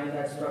design of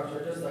that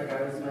structure, just like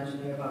I was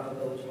mentioning about the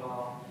village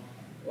hall.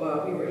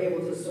 We were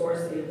able to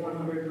source a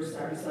 100%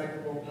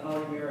 recyclable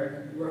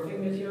polymeric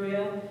roofing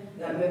material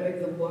that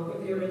mimicked the look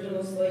of the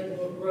original slate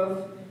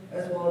roof,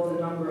 as well as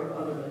a number of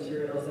other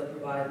materials that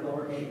provide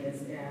lower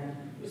maintenance and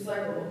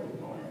recyclable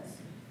components.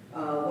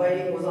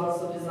 Lighting was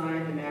also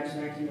designed to match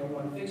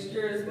 1901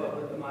 fixtures, but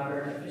with the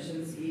modern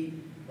efficiency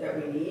that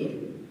we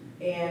need.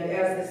 And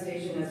as the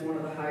station has one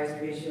of the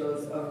highest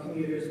ratios of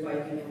commuters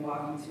biking and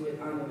walking to it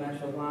on the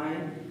metro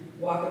line,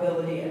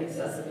 walkability and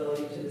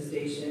accessibility to the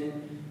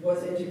station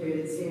was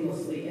integrated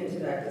seamlessly into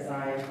that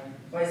design.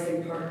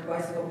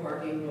 Bicycle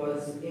parking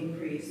was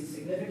increased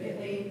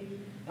significantly,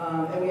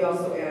 and we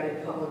also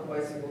added public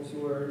bicycle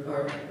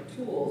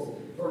tools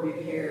for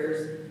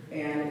repairs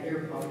and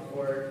air pump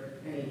for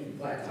any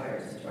flat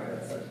tires to try to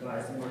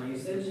incentivize more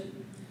usage.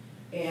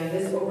 And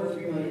this over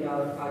 $3 million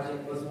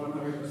project was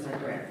 100%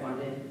 grant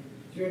funded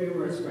through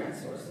numerous grant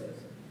sources.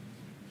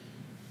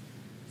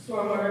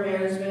 Stormwater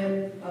management,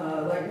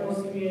 like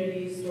most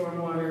communities,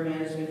 stormwater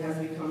management has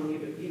become an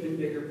even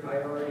bigger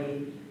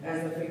priority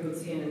as the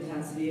frequency and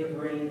intensity of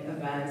rain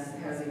events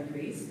has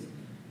increased.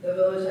 The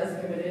village has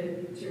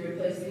committed to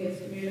replacing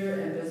its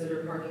commuter and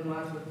visitor parking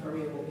lots with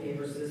permeable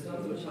paver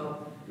systems, which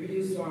help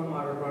reduce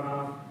stormwater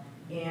runoff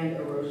and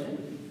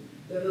erosion.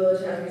 The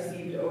village has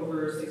received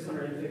over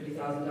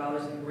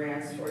 $650,000 in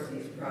grants towards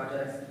these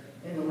projects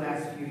in the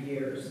last few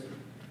years.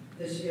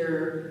 This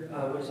year,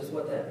 which is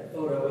what that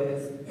photo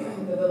is,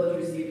 the village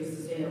received a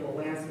Sustainable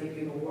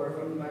Landscaping Award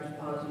from the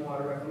Metropolitan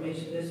Water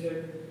Reclamation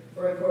District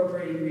for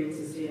incorporating green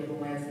sustainable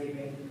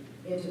landscaping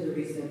into the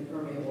recent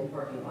permeable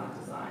parking lot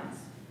designs.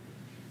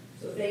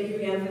 So thank you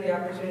again for the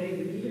opportunity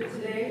to be here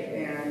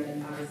today,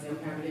 and obviously I'm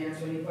happy to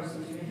answer any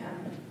questions you may have.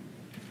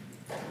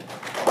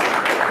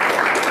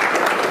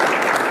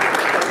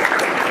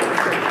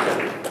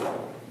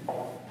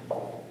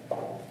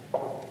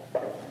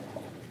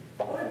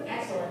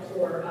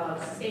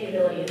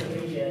 Sustainability in the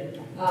region.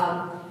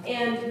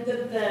 And we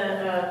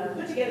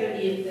put together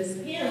this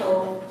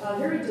panel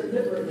very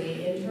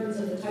deliberately in terms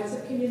of the types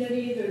of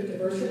community, their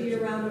diversity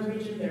around the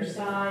region, their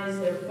size,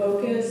 their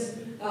focus.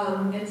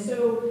 And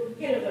so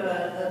kind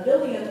of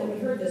building on what we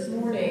heard this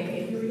morning,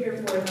 if you were here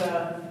for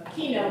the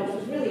keynote, which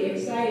was really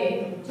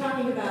exciting,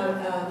 talking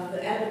about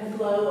the ebb and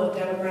flow of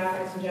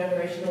demographics and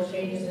generational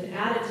changes and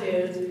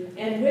attitudes,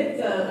 and with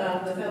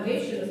the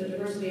foundation of the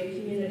diversity of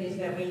communities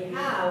that we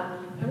have,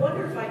 I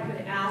wonder if I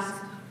could ask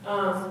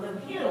the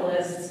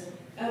panelists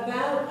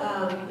about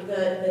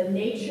the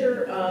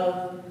nature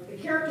of the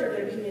character of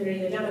their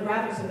community, the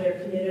demographics of their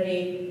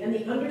community, and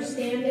the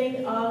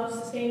understanding of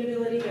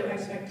sustainability, their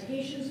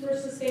expectations for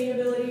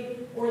sustainability,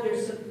 or their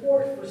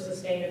support for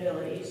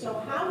sustainability. So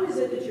how is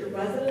it that your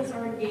residents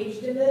are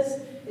engaged in this?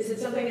 Is it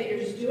something that you're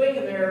just doing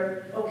and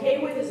they're okay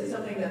with? Is it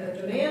something that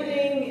they're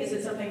demanding? Is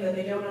it something that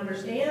they don't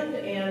understand?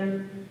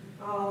 And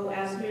I'll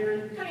ask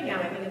Mayor Cunningham,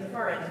 I think, at the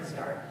far end to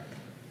start.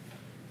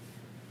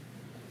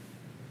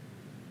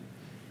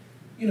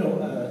 You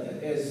know, I'm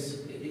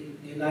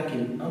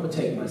gonna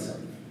take myself.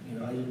 You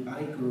know,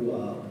 I grew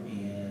up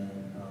in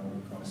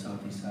on the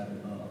southeast side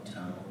of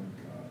town,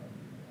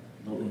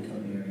 low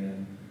income area,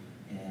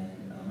 and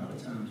a lot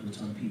of times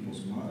what's on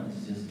people's minds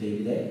is just day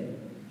to day,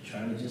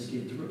 trying to just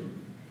get through.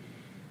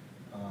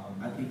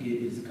 I think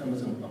it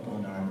comes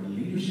upon our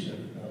leadership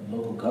of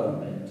local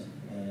government,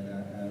 and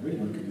I really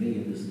want to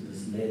commend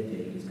this lead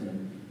thing,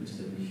 which is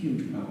a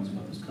huge problem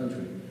about this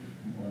country.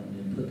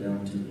 And put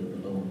down to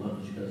the local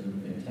level. You guys do a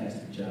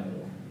fantastic job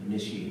of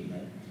initiating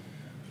that.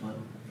 But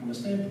from a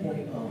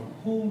standpoint of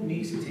who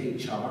needs to take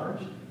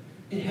charge,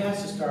 it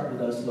has to start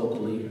with us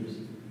local leaders.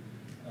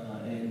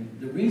 And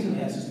the reason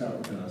it has to start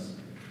with us,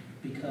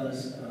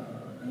 because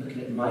I'm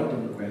looking at my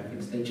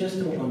demographics, they just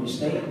don't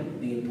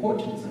understand the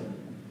importance of it.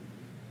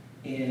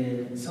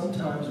 And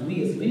sometimes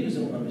we as leaders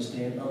don't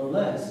understand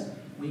unless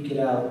we get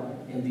out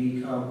and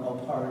become a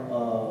part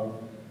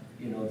of,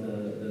 you know,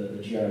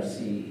 the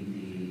GRC,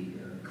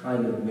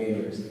 climate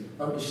mayors,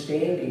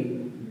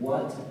 understanding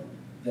what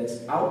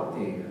that's out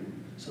there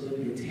so that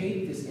we can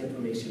take this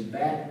information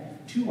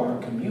back to our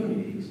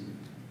communities,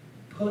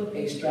 put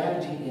a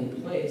strategy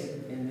in place,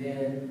 and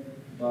then,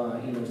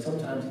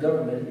 sometimes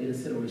government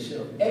is a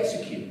shall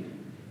execute.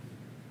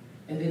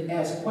 And then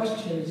as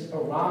questions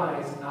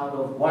arise out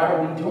of why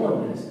are we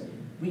doing this,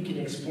 we can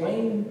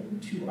explain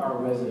to our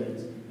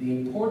residents the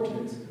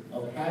importance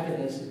of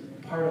having this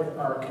part of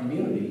our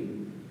community.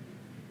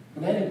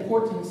 And that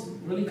importance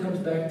really comes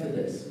back to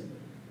this.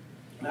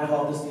 And I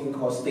have this thing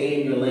called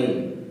stay in your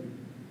lane.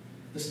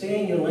 The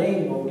stay in your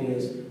lane mode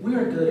is we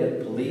are good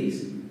at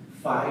police,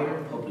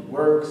 fire, public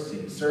works,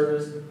 city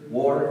service,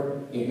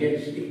 water,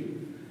 enrich.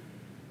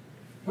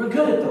 We're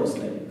good at those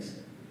things.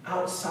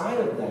 Outside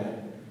of that,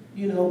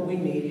 we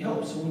need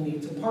help, so we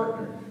need to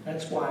partner.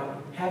 That's why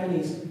having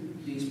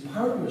these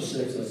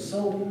partnerships are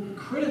so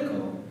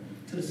critical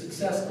to the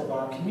success of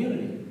our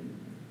community.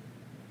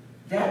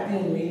 That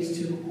then leads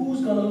to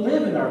who's going to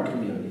live in our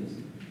communities.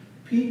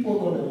 People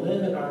are going to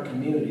live in our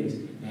communities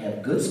that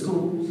have good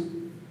schools,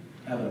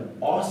 have an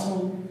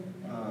awesome,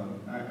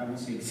 I would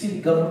say,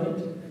 city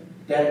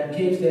government that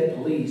gives that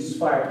police,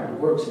 fire, public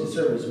works, and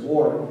service,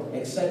 water,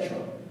 etc.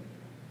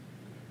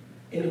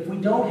 And if we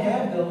don't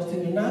have those,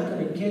 then you're not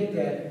going to get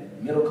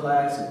that middle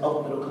class and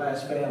upper middle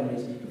class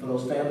families, and for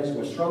those families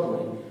who are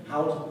struggling,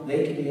 how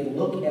they can then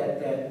look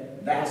at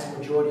that vast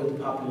majority of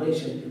the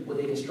population where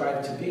they can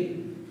strive to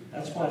be.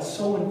 That's why it's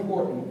so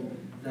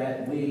important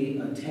that we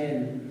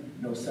attend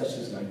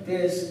sessions like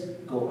this,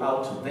 go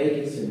out to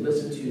Vegas and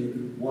listen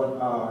to what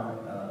our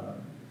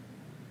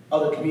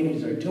other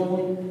communities are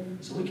doing,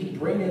 so we can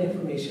bring that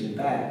information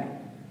back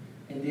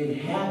and then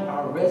have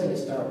our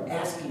residents start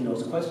asking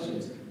those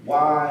questions.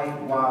 Why?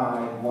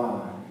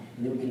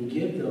 And then we can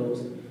give those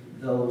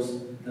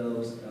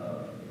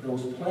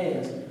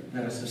plans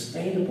that are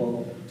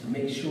sustainable to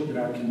make sure that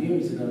our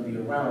communities are going to be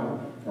around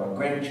for our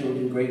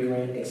grandchildren,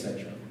 great-grand,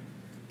 etc.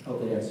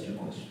 Hope that answers your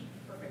question.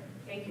 Perfect.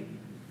 Thank you.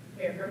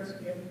 Mayor Kurtz,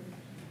 you.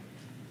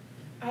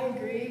 I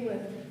agree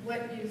with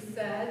what you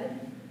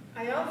said.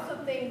 I also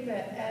think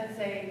that as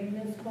a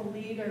municipal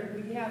leader,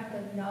 we have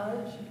to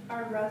nudge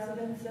our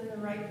residents in the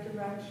right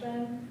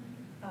direction.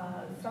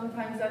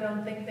 Sometimes I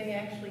don't think they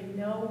actually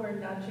know we're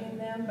nudging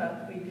them,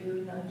 but we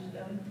do nudge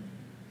them.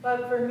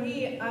 But for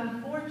me,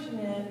 I'm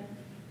fortunate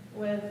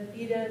with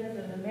Edith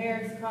and the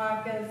Mayor's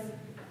Caucus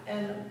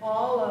and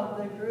all of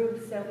the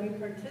groups that we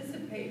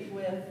participate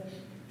with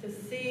to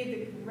see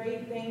the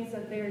great things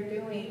that they're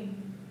doing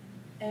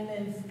and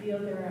then steal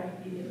their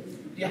ideas.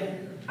 Yeah.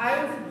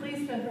 I was a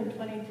policeman for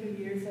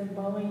 22 years in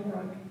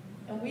Bolingbrook,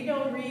 and we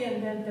don't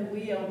reinvent the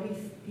wheel, we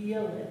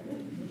steal it.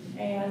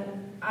 And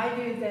I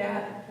do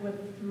that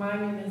with my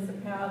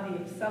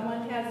municipality. If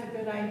someone has a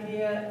good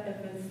idea,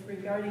 if it's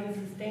regarding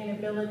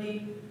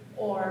sustainability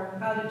or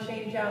how to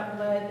change out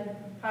lead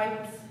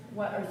pipes,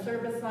 what are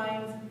service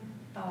lines,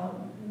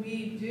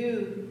 we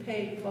do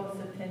pay close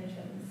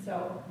attention.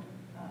 So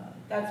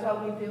that's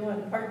what we do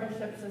in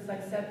partnerships, as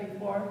I said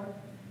before.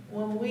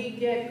 When we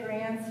get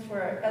grants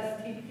for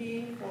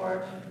STP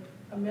for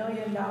 $1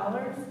 million,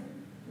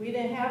 we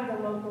didn't have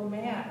the local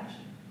match.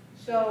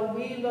 So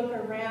we look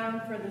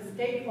around for the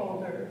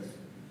stakeholders.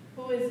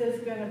 Who is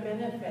this going to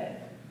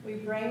benefit? We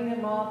bring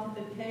them all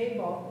to the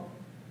table.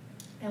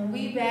 And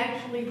we've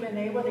actually been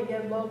able to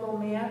get local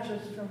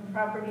matches from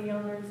property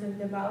owners and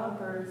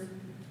developers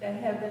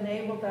that have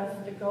enabled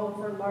us to go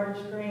for large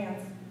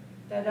grants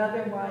that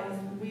otherwise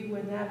we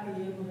would not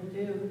be able to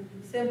do,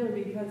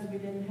 simply because we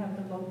didn't have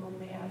the local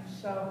match.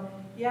 So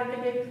you have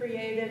to get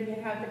creative, you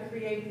have to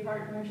create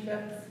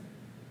partnerships,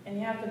 and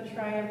you have to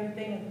try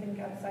everything and think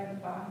outside the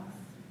box.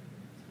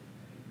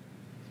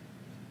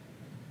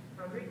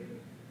 Audrey?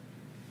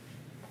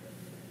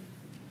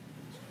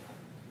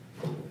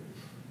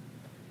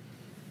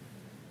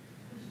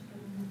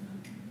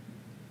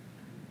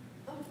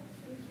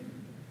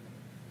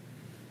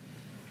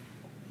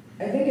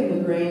 I think in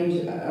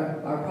LaGrange,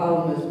 our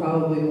problem is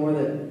probably more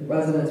that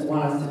residents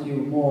want us to do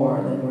more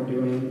than we're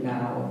doing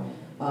now.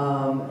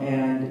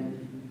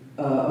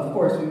 Of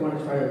course, we want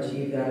to try to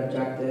achieve that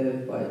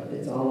objective, but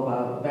it's all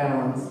about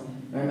balance.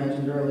 And I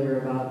mentioned earlier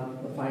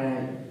about the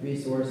finite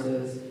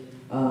resources.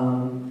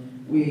 I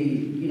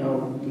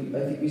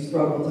think we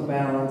struggle to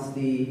balance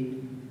the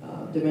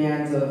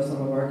demands of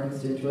some of our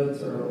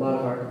constituents, or a lot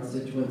of our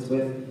constituents,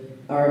 with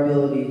our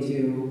ability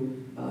to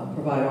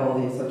provide all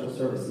the essential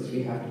services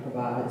we have to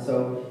provide.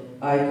 So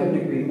I couldn't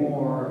agree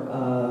more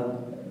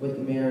with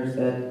the mayors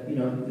that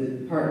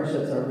the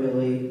partnerships are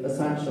really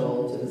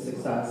essential to the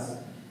success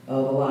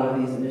of a lot of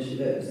these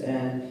initiatives.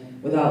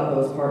 And without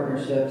those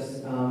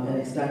partnerships and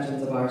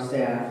extensions of our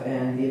staff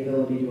and the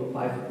ability to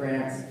apply for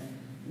grants,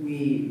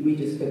 we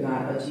just could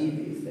not achieve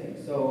these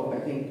things. So I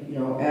think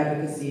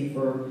advocacy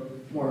for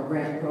more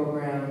grant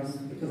programs,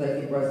 because I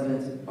think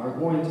residents are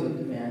going to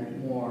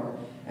demand more.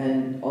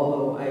 And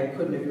although I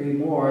couldn't agree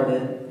more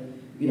that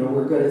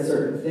we're good at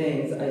certain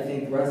things, I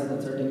think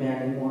residents are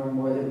demanding more and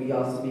more that we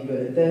also be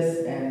good at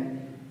this and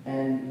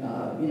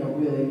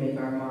really make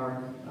our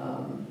mark.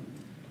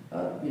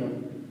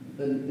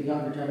 The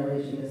younger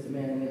generation is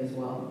demanding it as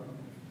well.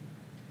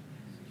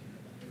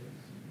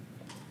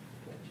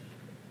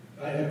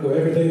 I echo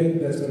everything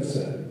that's been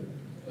said.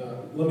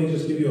 Let me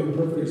just give you a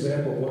perfect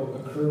example of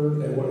what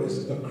occurred and what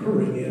is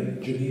occurring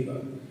in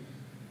Geneva.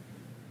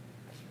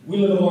 We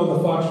live along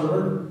the Fox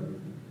River.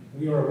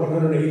 We are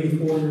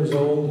 184 years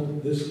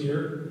old this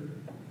year.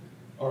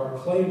 Our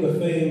claim to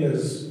fame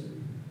is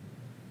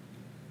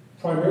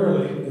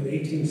primarily in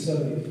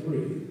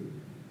 1873.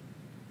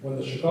 When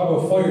the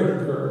Chicago fire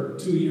occurred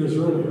 2 years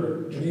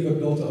earlier, Geneva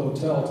built a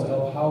hotel to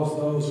help house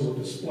those who were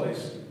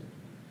displaced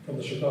from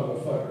the Chicago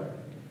fire.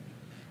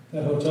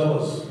 That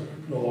hotel is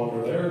no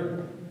longer there.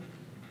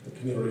 The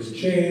community's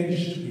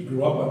changed. We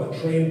grew up on the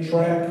train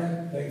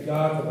track. Thank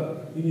God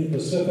for the Union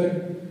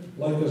Pacific.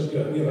 Life is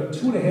good. We have a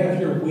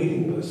 2.5-year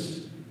waiting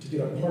list to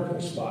get a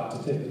parking spot to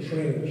take the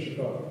train into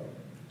Chicago.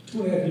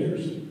 2.5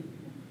 years.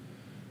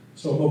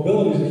 So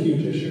mobility is a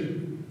huge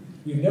issue.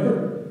 We've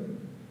never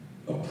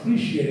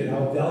appreciated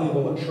how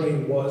valuable a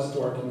train was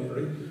to our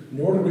community,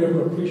 nor did we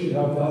ever appreciate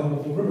how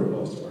valuable the river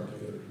was to our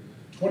community.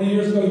 20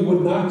 years ago, you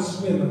would not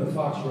swim in the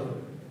Fox River.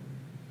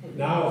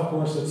 Now, of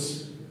course,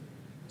 it's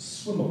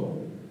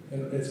swimmable,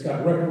 and it's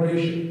got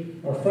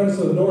recreation. Our friends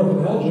to the north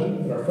in Elgin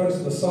and our friends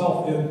to the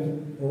south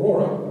in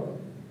Aurora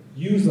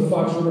use the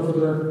Fox River for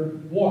their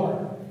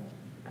water.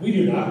 We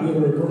do not. We have a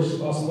reverse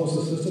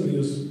osmosis system. We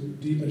use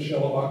deep and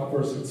shallow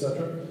aquifers,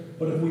 etc.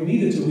 But if we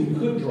needed to, we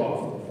could draw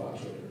from the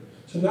Fox River.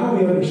 So now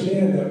we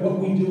understand that what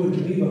we do in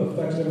Geneva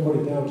affects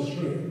everybody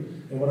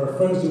downstream, and what our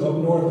friends do up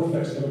north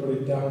affects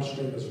everybody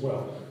downstream as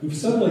well. We've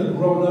suddenly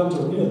grown up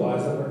to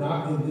realize that we're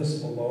not in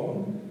this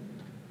alone.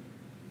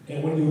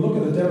 And when you look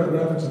at the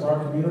demographics of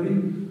our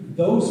community,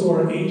 those who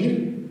are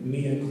aging,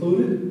 me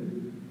included,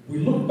 we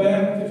look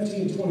back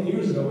 15, 20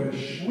 years ago and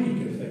shriek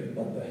and think,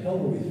 what the hell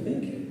were we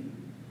thinking?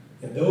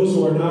 And those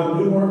who are now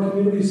new to our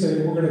community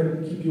say, we're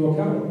going to keep you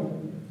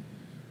accountable.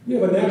 We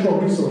have a natural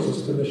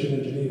resources commission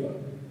in Geneva,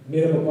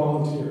 made up of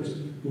volunteers,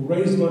 who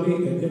raise money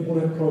and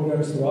implement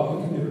programs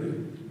throughout the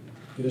community.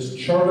 It is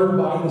chartered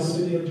by the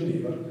city of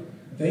Geneva.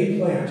 They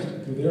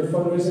plant, through their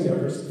fundraising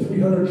efforts,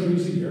 300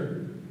 trees a year.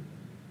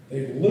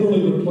 They've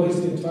literally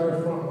replaced the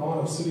entire front lawn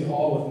of City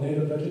Hall with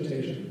native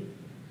vegetation.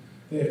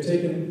 They have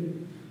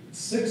taken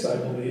 6, I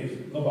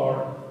believe, of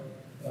our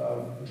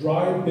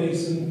dry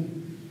basin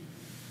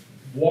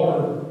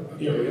water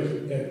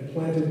areas and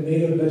planted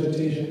native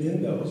vegetation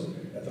in those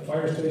at the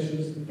fire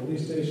stations, the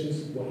police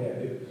stations, what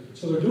have you.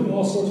 So they're doing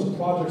all sorts of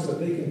projects that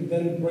they can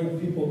then bring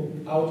people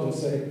out and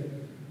say,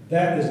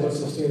 that is what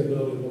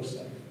sustainability looks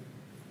like.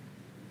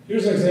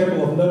 Here's an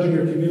example of nudging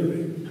your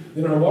community.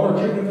 In our water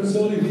treatment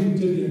facility, we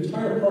did the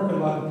entire parking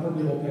lot in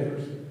permeable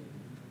pavers.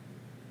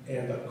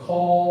 And the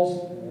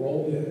calls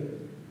rolled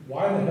in.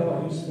 Why the hell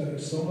are you spending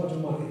so much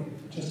money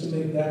just to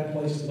make that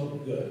place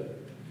look good?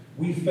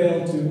 We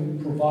failed to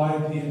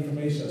provide the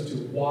information as to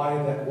why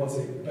that was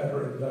a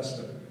better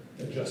investment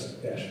than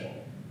just asphalt.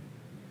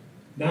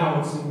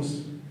 Now it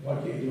seems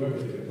like you do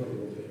everything in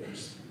permeable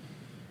pavers.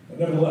 But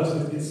nevertheless,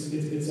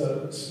 it's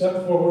a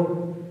step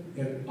forward,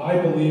 and I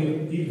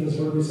believe, even as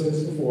heard me say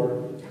this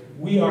before,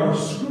 we are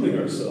screwing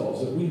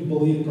ourselves if we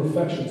believe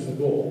perfection is the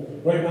goal.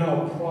 Right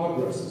now,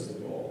 progress is the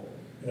goal.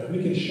 And if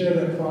we can share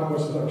that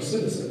progress with our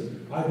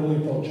citizens, I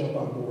believe they'll jump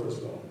on board as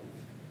well.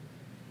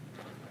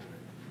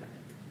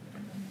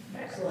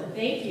 Excellent,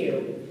 thank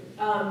you.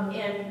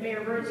 And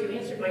Mayor Burns, you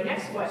answered my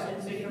next question,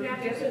 so you don't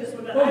have to answer this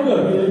one. Oh,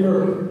 good, you leave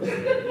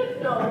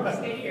early. No,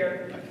 stay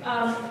here.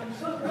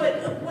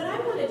 But what I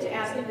wanted to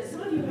ask, and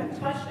some of you have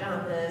touched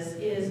on this,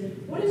 is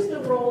what is the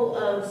role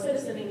of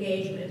citizen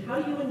engagement?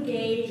 How do you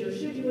engage, or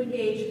should you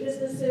engage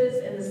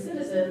businesses and the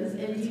citizens?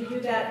 And do you do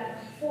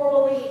that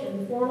formally,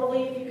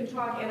 informally? If you can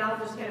talk, and I'll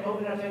just kind of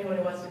open it up to anyone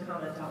who wants to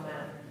comment on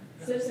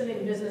that. Citizen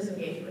and business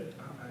engagement.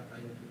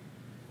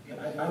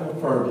 I'm a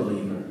firm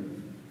believer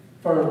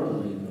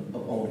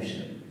of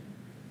ownership.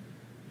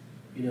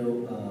 You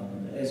know,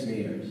 as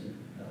mayors,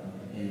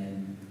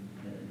 and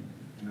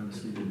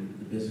obviously the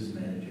business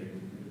manager,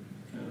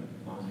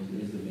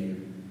 is the mayor.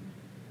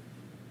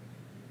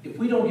 If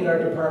we don't get our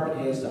department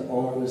heads to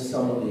own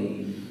some of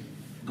the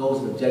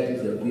goals and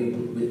objectives that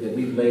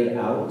we've laid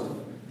out,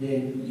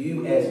 then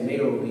you as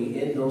mayor will be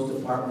in those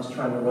departments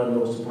trying to run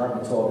those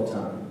departments all the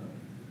time.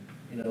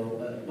 You know,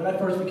 when I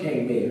first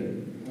became mayor,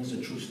 it's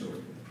a true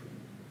story.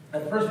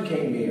 When I first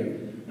became mayor,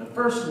 the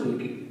first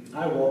week,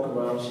 I walk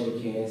around,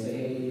 shake hands, say,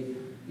 hey,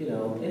 you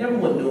know, and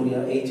everyone knew me.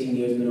 I'm 18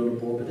 years been on the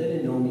board, but they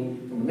didn't know me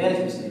from a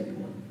management standpoint.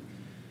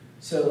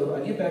 So I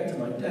get back to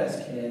my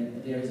desk,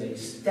 and there's a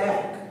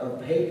stack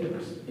of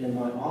papers in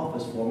my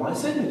office for my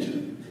signature.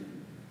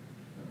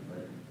 I'm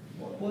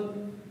like,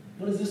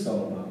 what is this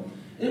all about?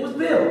 And it was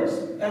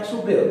bills,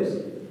 actual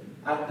bills.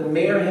 The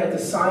mayor had to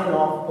sign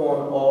off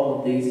on all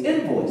of these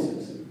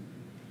invoices.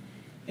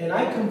 And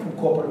I come from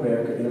corporate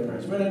America,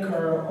 enterprise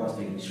rent-a-car,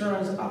 Allstate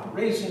insurance,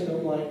 operations.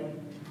 I'm like,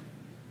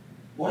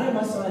 why am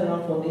I signing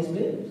off on these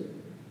bills?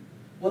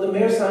 Well, the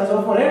mayor signs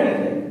off on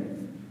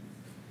everything.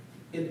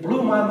 It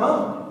blew my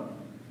mind.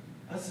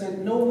 I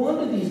said, no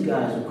wonder these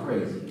guys are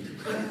crazy.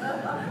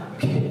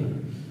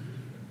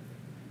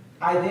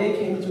 I then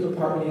came to the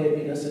department head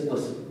meeting and I said,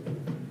 listen,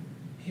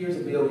 here's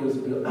a bill, here's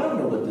a bill. I don't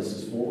know what this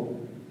is for.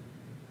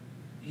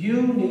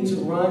 You need to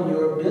run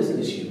your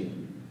business unit.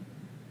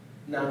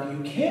 Now, if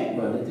you can't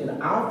run it,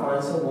 then I'll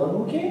find someone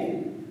who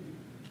can.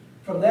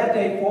 From that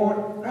day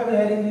forward, I haven't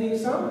had anything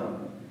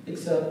signed,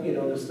 except,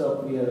 the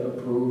stuff we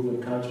approve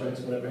and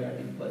contracts, whatever have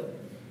you. But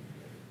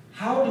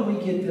how do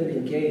we get them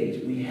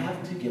engaged? We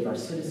have to give our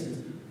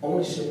citizens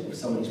ownership of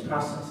some of these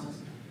processes.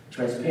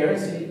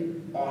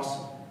 Transparency,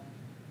 awesome.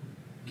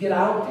 Get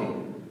out there.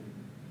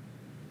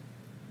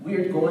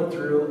 We're going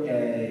through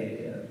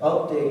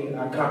update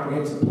our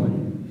comprehensive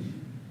plan.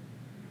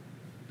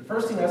 The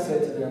first thing I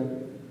said to them,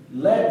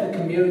 let the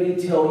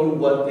community tell you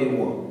what they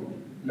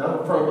want. Now, I'm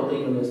a firm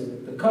believer in this.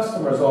 The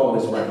customer is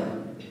always right.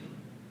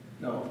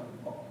 No,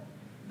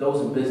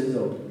 those in business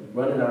are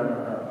running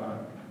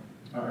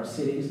our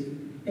cities.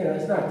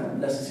 It's not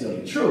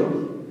necessarily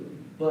true,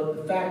 but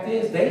the fact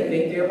is they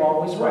think they're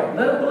always right.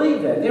 Let them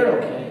believe that. They're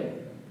okay.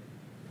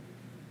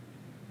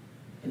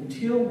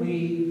 Until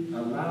we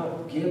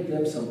give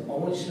them some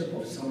ownership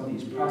of some of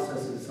these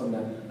processes, some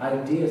of the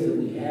ideas that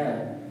we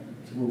have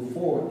to move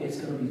forward, it's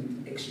going to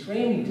be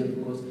extremely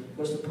difficult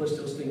for us to push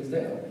those things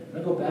down. And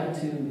I go back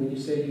to when you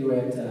said you were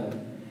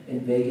in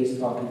Vegas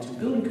talking to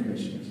building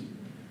commissioners.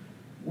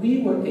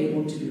 We were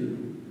able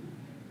to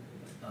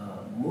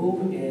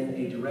move in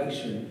a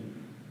direction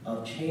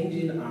of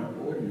changing our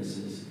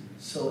ordinances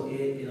so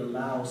it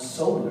allows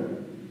solar.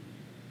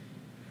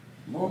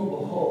 Lo and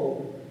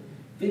behold,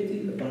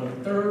 about a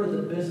third of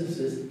the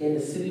businesses in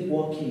the city of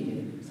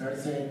Waukegan started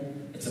saying,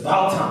 it's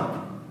about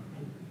time.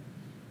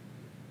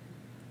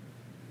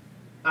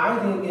 I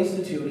then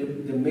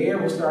instituted, the mayor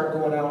will start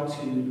going out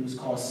to what's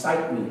called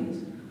site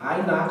meetings.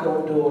 I knock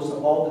on doors to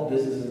all the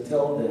businesses and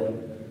tell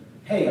them,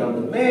 hey,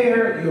 I'm the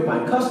mayor, you're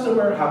my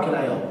customer, how can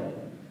I help you?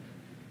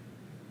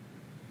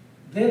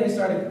 Then they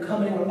started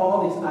coming with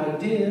all these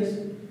ideas,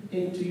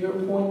 and to your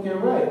point, they're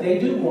right. They're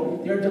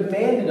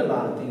demanding a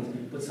lot of things,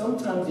 but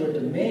sometimes they're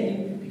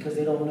demanding because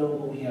they don't know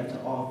what we have to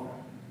offer.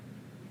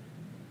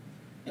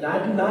 And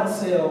I do not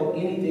sell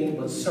anything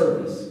but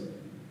service.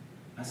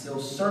 I sell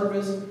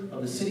service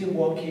of the city of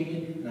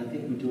Waukegan, and I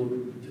think we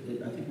do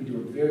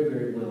it very,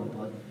 very well.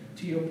 But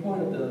to your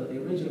point of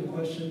the original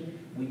question,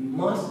 we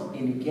must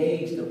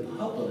engage the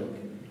public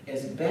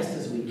as best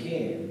as we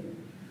can,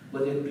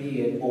 whether it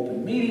be at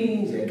open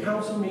meetings, at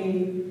council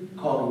meetings,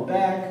 calling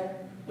back,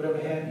 whatever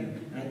have you.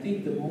 And I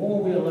think the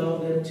more we allow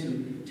them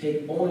to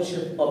take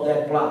ownership of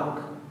that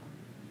block.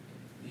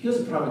 Here's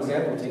a prime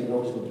example of taking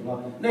ownership of the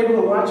block.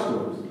 Neighborhood watch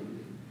groups.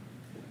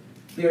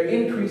 They're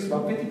increased by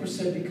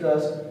 50%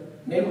 because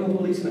neighborhood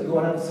police are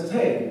going out and says,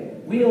 hey,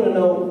 we want to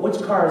know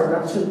which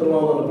cars should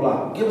belong on the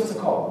block. Give us a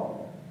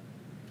call.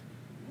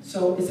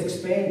 So it's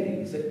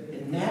expanding.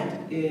 And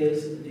that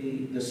is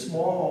the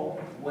small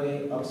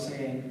way of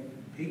saying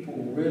people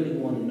really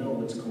want to know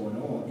what's going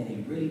on and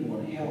they really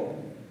want to help.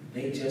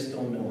 They just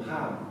don't know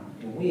how.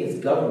 And we as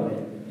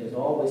government has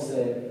always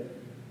said,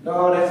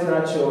 no, that's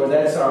not yours,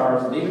 that's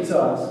ours, leave it to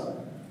us.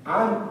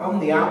 I'm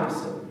the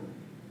opposite.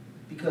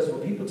 Because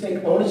when people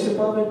take ownership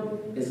of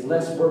it, it's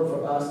less work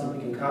for us and we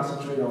can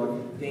concentrate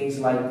on things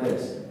like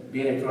this.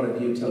 Being in front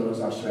of you, telling us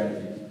our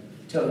strategies.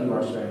 Telling you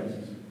our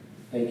strategies.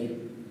 Thank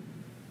you.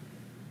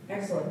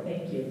 Excellent,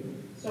 thank you.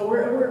 So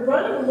we're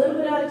running a little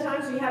bit out of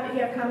time, so you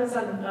have comments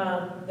on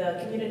the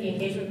community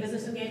engagement,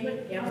 business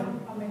engagement? Yeah.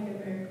 I'll make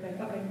it very quick.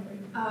 Okay.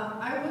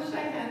 I wish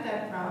I had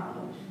that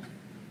problem.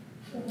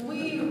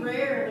 We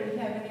rarely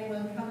have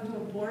anyone come to a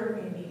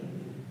board meeting.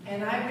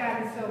 And I've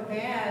gotten so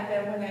bad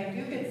that when I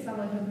do get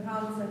someone who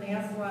comes and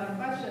asks a lot of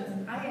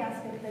questions, I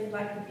ask if they'd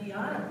like to be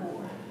on a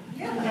board.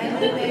 And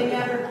then they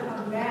never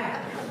come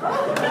back. So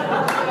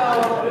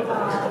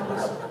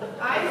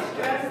I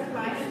stress to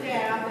my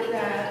staff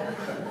that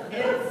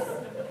it's,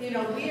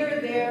 we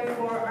are there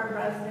for our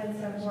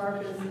residents and for our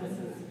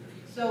businesses.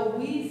 So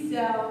we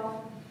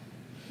sell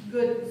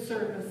good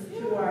service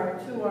to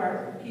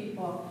our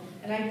people.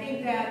 And I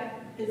think that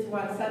is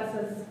what sets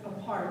us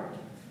apart.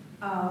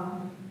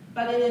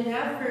 But in an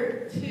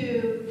effort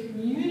to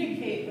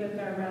communicate with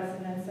our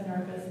residents and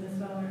our business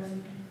owners,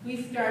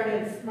 we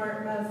started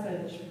Smart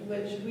Message,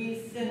 which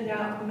we send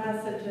out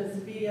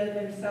messages via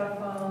their cell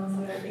phones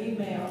or their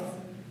emails.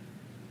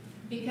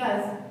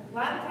 Because a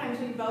lot of times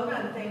we vote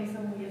on things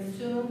and we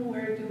assume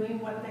we're doing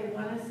what they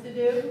want us to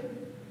do.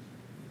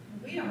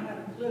 We don't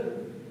have a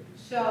clue.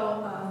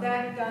 So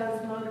that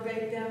does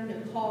motivate them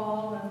to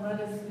call and let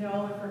us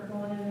know if we're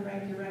going in the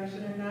right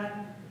direction or not.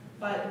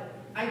 But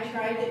I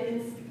tried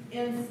to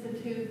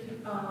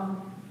institute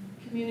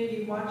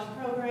community watch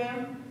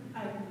program.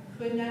 I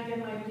could not get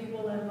my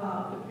people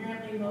involved.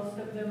 Apparently most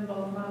of them,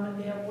 both mom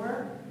and dad,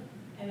 work.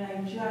 And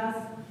I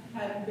just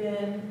have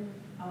been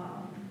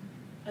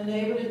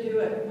unable to do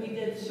it. We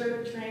did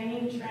CERT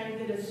training, trying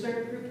to get a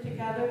CERT group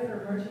together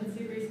for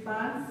emergency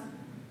response.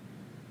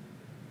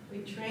 We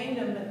trained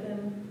them, but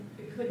then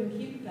we couldn't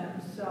keep them.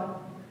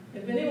 So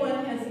if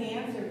anyone has the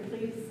answer,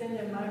 please send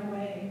it my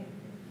way.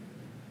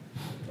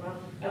 Well,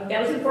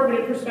 that was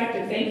informative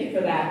perspective. Thank you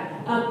for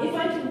that. If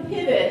I can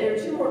pivot, there are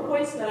two more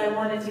points that I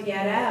wanted to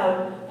get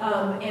out.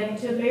 And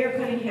to Mayor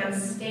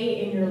Cunningham's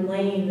stay in your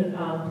lane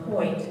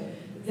point,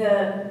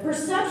 the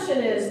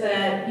perception is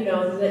that,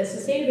 that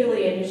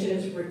sustainability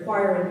initiatives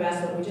require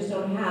investment. We just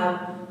don't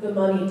have the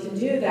money to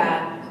do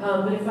that.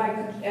 But if I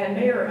could, and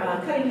Mayor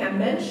Cunningham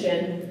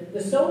mentioned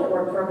the solar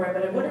work program,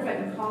 but I wonder if I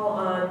could call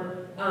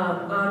on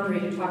Andre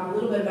to talk a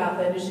little bit about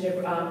the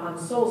initiative on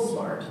Soul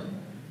Smart,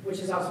 which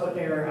is also what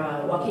Mayor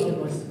Joaquin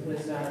was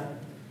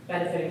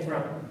benefiting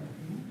from.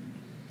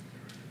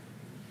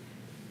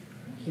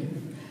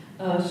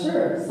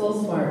 Sure,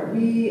 Soul Smart.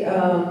 We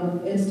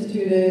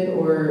instituted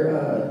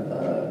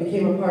or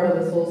became a part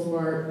of the Soul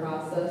Smart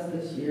process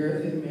this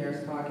year through the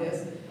Mayor's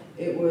Caucus.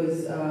 It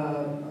was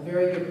a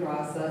very good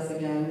process.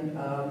 Again,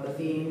 the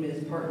theme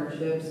is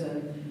partnerships,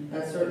 and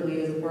that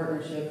certainly is a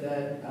partnership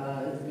that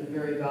has been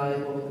very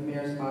valuable with the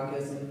Mayor's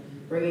Caucus and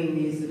bringing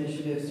these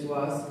initiatives to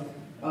us.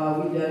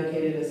 We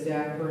dedicated a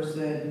staff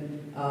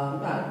person,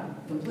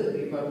 not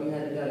completely, but we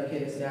had to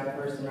dedicate a staff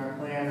person, our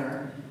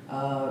planner,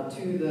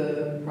 to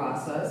the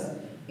process.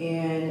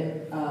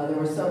 And there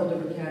were several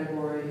different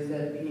categories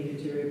that we needed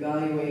to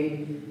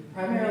evaluate,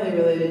 primarily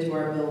related to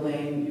our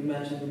building. You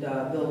mentioned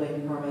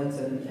building permits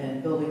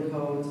and building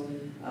codes,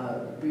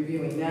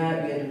 reviewing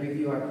that. We had to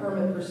review our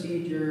permit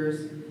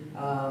procedures.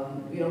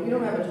 We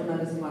don't have a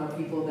tremendous amount of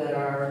people that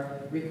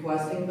are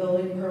requesting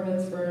building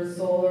permits for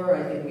solar.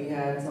 I think we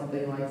had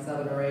something like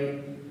 7 or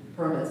 8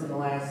 permits in the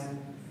last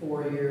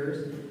 4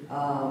 years.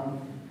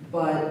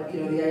 But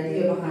the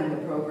idea behind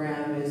the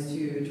program is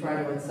to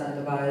try to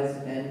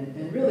incentivize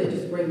and really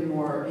just bring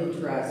more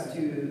interest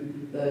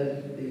to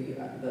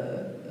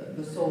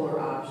the solar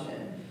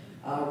option.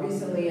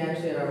 Recently,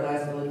 actually, at our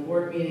last village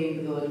board meeting,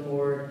 the village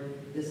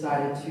board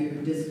decided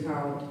to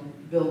discount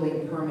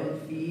building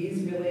permit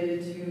fees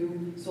related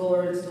to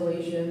solar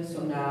installations.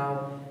 So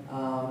now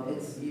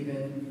it's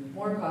even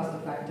more cost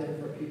effective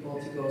for people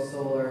to go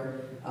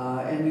solar.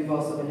 And we've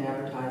also been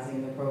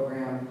advertising the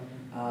program.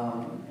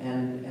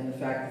 And the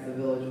fact that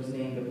the village was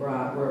named we're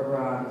a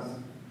bronze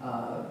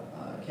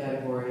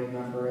category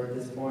member at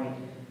this point.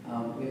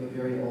 We have a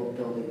very old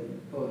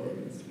building code that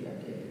needs to be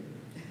updated.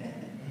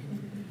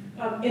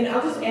 And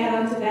I'll just add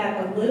on to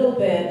that a little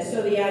bit.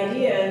 So the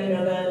idea,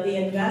 the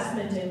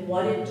investment in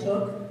what it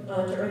took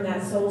to earn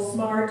that Soul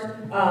Smart.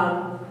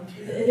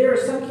 There are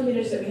some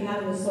communities that we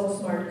have in the Soul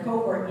Smart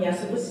cohort, and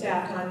yes, it was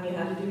staff time, you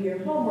had to do your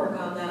homework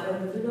on that,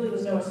 but there really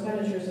was no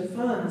expenditures of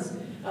funds.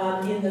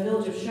 In the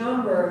village of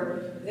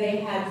Schaumburg, they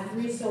had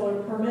 3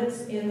 solar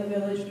permits in the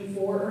village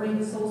before earning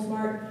the Soul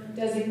Smart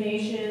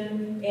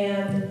designation,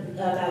 and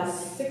about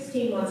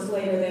 16 months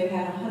later, they've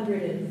had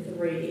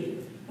 103.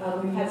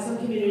 We've had some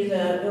communities,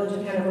 the village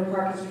of Hanover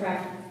Park has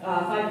tracked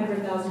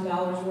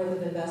 $500,000 worth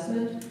of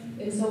investment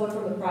in solar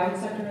from the private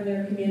sector in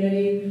their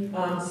community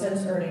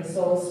since earning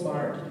Soul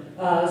Smart.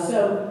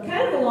 So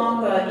kind of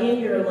along in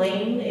your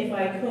lane, if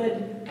I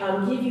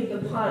could give you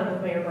the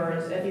pun, Mayor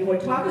Burns, if you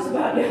would talk us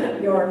about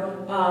your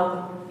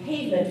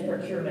pavement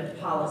procurement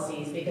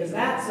policies, because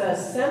that's a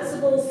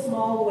sensible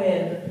small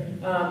win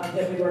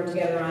that we work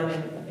together on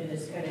and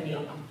is kind of neat.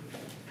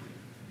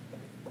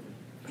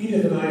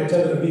 Edith and I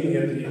attended a meeting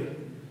at the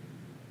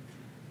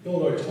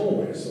Illinois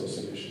Tollway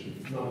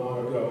Association not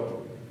long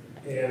ago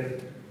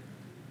and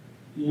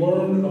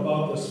learned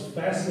about this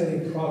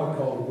fascinating product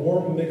called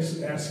warm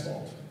mixed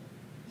asphalt.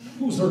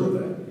 Who's heard of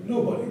that?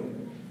 Nobody.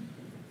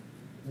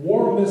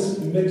 Warm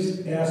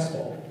mixed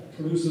asphalt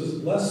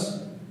produces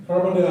less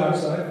carbon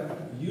dioxide,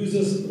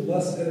 uses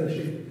less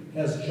energy,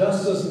 has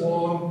just as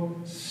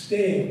long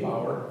staying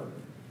power,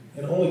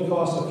 and only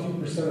costs a few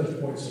percentage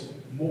points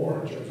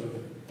more in terms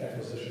of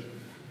acquisition.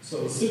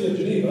 So the city of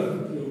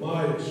Geneva, through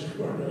my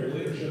extraordinary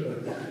leadership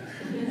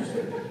and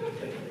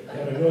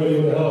having no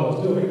idea what the hell I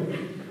was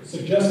doing,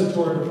 suggested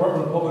to our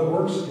Department of Public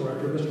Works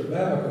Director, Mr.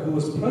 Babica, who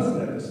was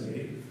present at this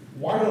meeting,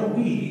 why don't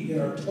we,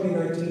 in our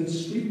 2019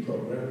 street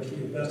program, which we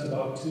invest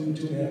about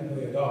 $2.5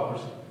 million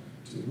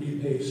to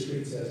repave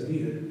streets as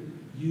needed,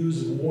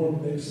 use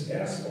warm mixed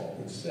asphalt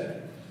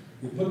instead.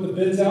 We put the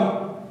bids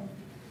out,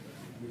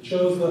 we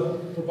chose the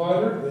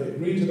provider, they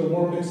agreed to the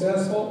warm mixed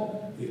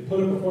asphalt, we put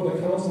it before the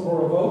council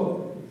for a vote.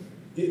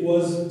 It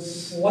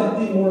was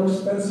slightly more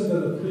expensive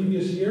than the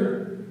previous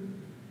year,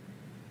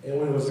 and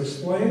when it was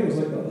explained, it was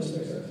like, oh, this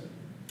makes sense.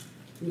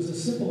 It was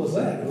as simple as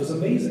that. It was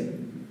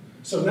amazing.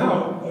 So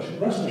now,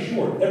 rest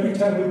assured, every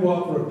time we go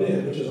out for a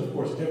bid, which is of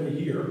course every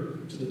year,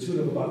 to the tune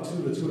of about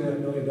 $2 to $2.5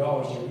 million to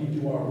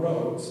redo our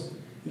roads,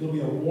 it'll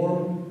be a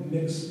warm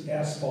mixed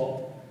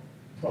asphalt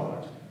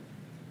product.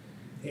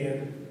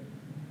 And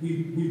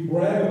we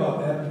brag about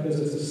that because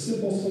it's a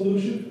simple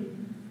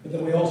solution, but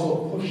then we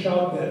also push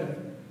out that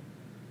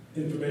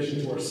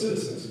information to our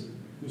citizens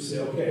who say,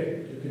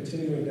 okay, you're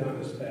continuing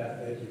down this path,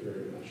 thank you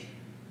very much.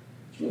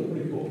 It's really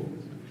pretty cool.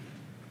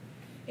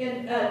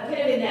 And kind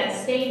of in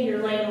that staying in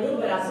your lane, a little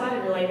bit outside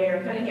of your lane,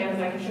 Mayor Cunningham,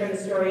 if I can share the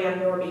story on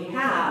your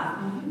behalf,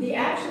 the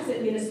actions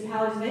that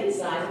municipalities of any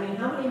size, I mean,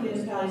 how many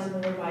municipalities in the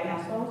world buy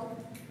asphalt?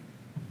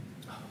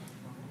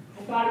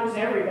 I thought it was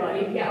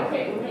everybody. Yeah,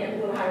 okay, we're a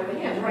little higher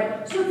than hands,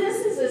 right? So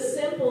this is a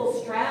simple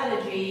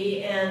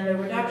strategy, and the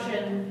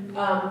reduction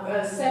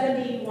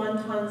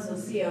 71 tons of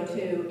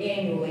CO2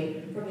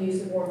 annually from the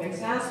use of warm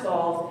mix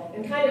asphalt.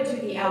 And kind of to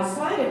the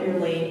outside of your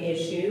lane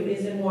issue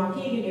is in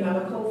Waukegan, you have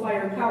a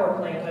coal-fired power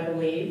plant, I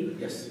believe.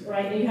 Yes.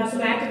 Right, and you have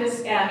some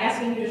activists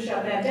asking you to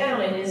shut that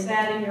down, and is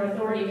that in your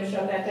authority to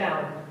shut that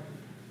down?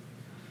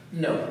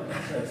 No,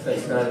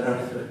 that's not an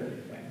answer.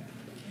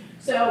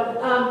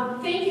 So,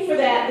 thank you for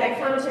that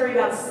commentary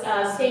about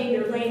staying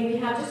in your lane. We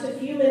have just a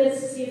few minutes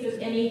to see if there's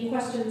any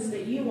questions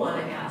that you want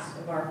to ask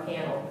of our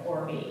panel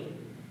or me.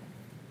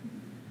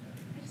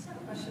 I just have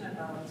a question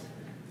about.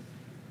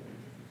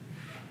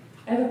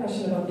 I have a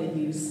question about the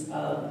use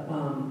of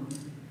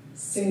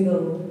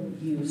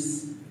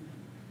single-use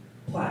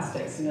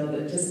plastics. You know,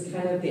 that just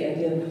kind of the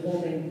idea of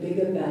holding big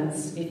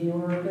events in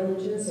your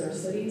villages or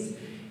cities,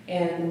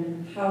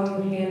 and how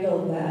you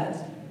handle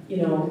that. You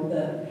know,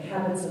 the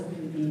habits of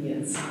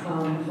convenience,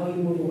 how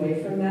you move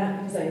away from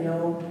that, because I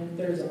know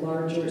there's a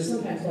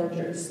sometimes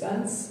larger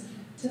expense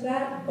to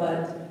that,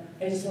 but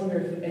I just wonder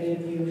if any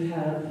of you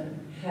have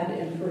had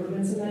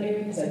improvements in that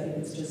area, because I think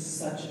it's just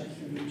such a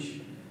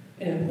huge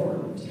and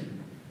important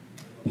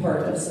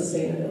part of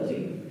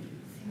sustainability.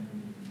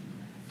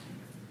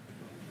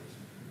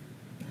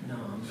 No,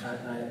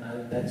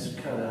 that's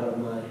kind of out of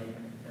my,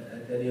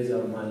 that is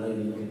out of my lane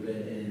a little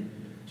bit, and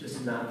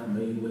just not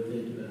familiar with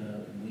it.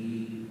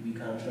 We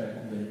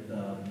contract with,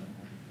 oh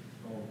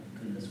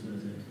goodness, what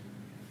is it?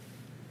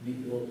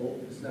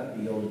 It's not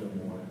Viola no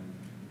more.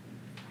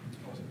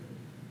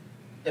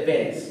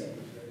 Advance.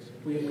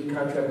 We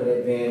contract with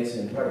Advance,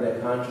 and part of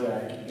that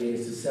contract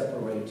is to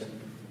separate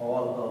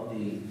all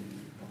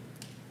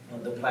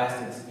of the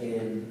plastics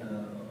in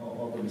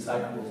all the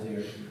recyclables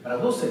there. But I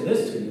will say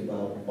this to you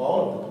about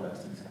all of the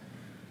plastics.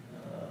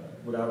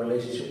 With our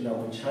relationship now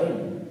with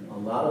China, a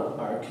lot of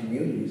our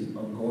communities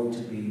are going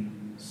to be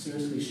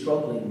seriously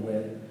struggling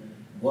with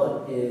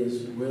what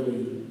is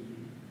really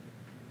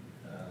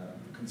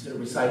considered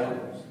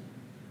recyclables,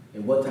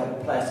 and what type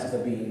of plastics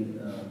are being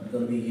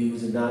going to be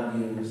used and not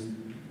used,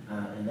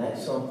 and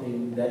that's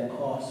something that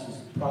cost is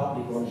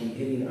probably going to be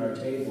hitting our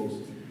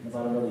tables in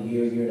about another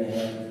year and a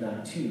half, if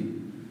not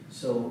two.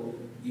 So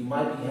you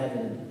might be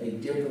having a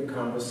different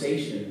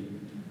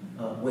conversation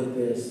with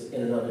this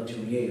in another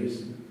 2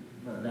 years.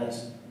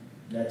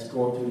 That's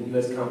going through the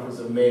U.S. Conference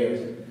of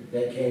Mayors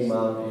that came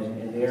out,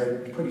 and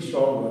they're pretty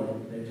strong on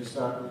it. They're just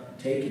not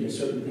taking the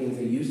certain things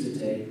they used to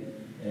take,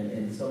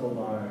 and some of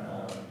our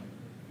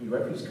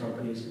refuse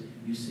companies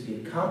used to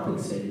get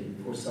compensated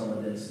for some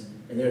of this,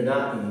 and they're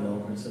not any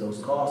longer, so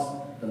those costs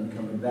are going to be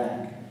coming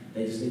back.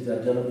 They just need to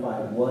identify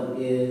what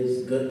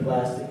is good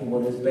plastic and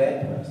what is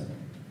bad plastic.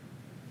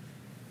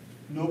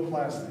 No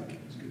plastic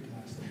is good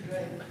plastic.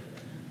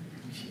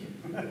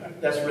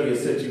 That's really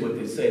essentially what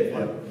they say,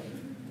 but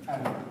I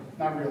don't know,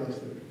 not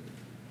realistic.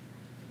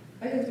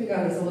 I can speak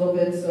on this a little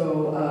bit.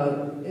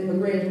 So in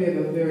LaGrange, we have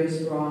a very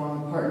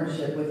strong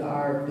partnership with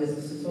our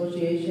business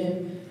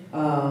association.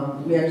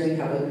 We actually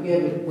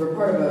we're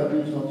part of a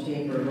regional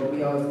chamber, but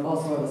we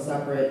also have a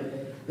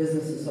separate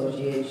business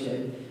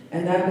association.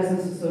 And that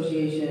business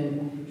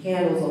association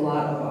handles a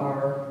lot of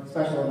our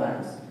special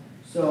events.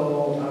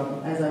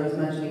 So as I was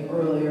mentioning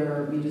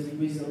earlier, we just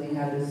recently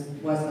had this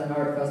West End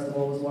Art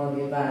Festival was one of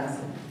the events.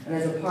 And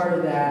as a part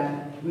of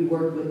that, we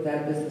worked with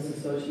that business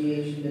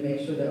association to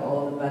make sure that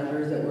all of the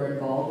vendors that were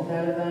involved in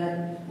that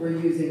event were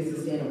using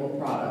sustainable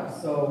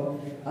products. So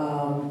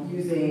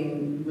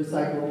using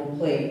recyclable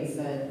plates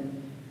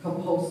and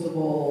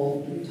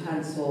compostable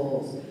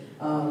utensils,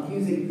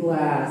 using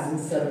glass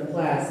instead of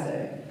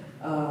plastic.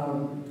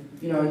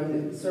 You know,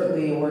 it's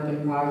certainly a work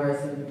in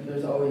progress, and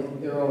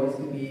there always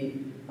can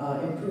be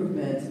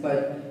improvements,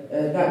 but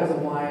that was a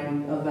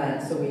wine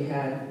event, so we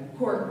had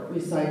cork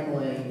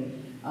recycling,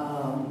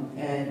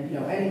 and you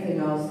know, anything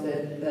else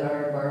that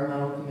our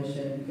environmental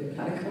commission could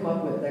kind of come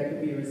up with that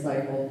could be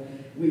recycled,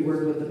 we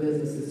work with the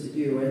businesses to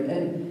do,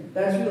 and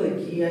that's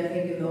really key, I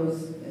think, in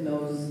those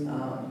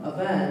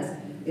events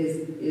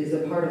is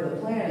a part of the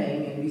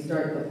planning, and we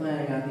start the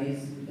planning on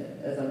these,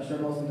 as I'm sure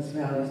most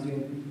municipalities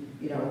do,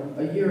 you know,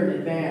 a year in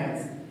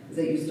advance, is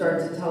that you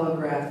start to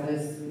telegraph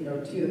this, you know,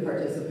 to the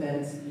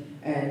participants,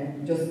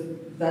 and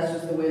that's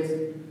just the way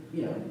it's,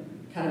 you know,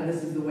 kind of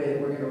this is the way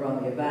that we're going to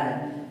run the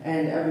event.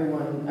 And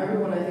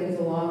everyone I think is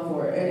along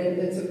for it. And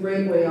it's a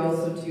great way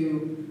also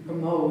to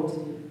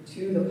promote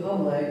to the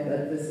public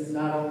that this is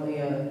not only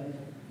a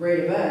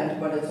great event,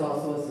 but it's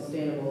also a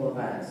sustainable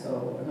event.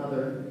 So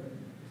another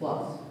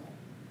plus.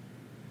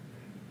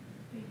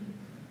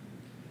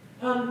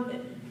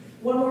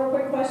 One more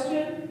quick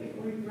question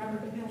before we wrap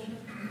up the panel.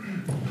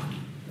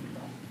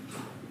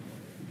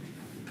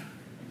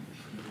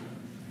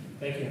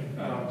 Thank you.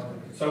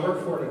 So I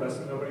work for an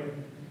investment company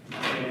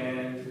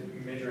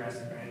and major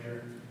asset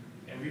manager,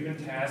 and we've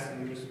been tasked in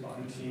the municipal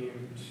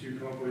team to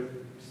come up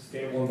with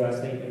sustainable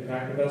investing,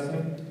 impact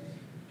investing,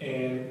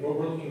 and what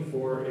we're looking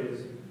for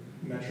is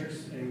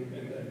metrics and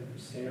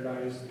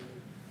standardized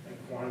and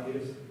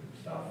quantitative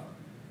stuff.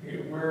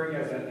 Where are you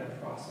guys at in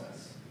that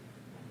process?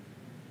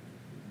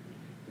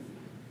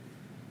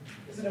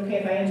 Is it okay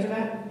if I answer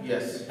that?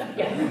 Yes.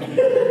 Yeah.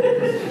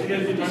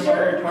 Because you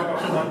talk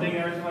about funding and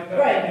everything like that.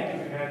 Right. I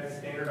think if we had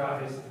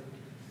standardized,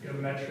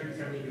 metrics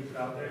that we could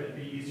put out there, it'd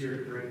be easier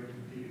to bring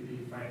the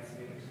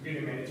financing.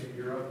 Getting managed from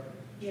Europe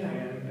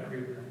and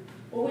everywhere.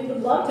 Well, we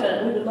would love to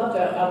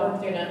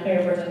work through that.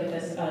 Mayor presenting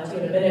this to you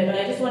in a minute, but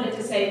I just wanted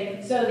to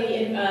say, so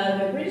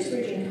the Greatest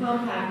Region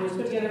Compact was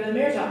put together, the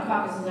Mayor's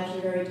Caucus is actually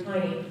very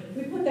tiny.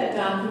 We put that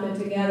document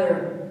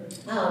together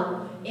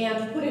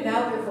and put it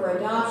out there for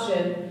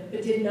adoption,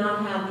 but did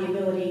not have the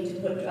ability to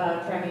put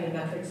tracking and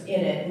metrics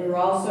in it. We were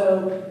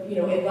also,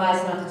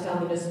 advised not to tell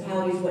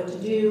municipalities what to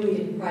do. We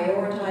didn't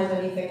prioritize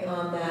anything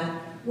on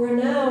that. We're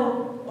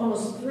now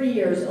almost 3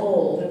 years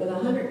old, and with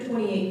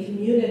 128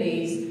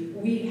 communities,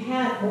 we've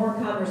had more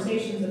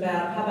conversations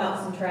about how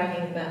about some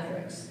tracking and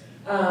metrics.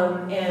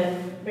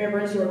 And Mayor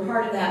Burns, you were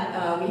part of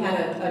that. We had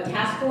a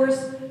task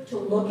force to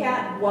look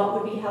at what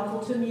would be helpful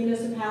to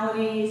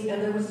municipalities,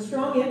 and there was a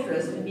strong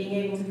interest in being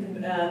able to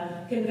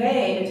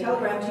convey and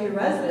telegraph to your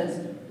residents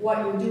what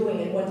you're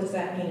doing and what does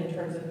that mean in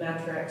terms of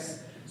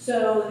metrics.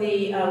 So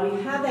we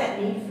had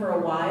that need for a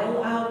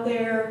while out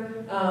there,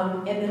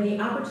 and then the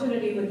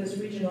opportunity with this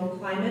regional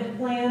climate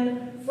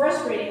plan.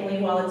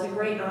 Frustratingly, while it's a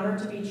great honor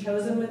to be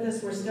chosen with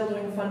this, we're still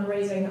doing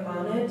fundraising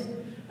on it.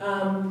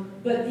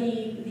 But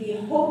the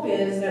hope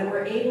is that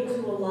we're able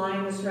to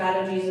align the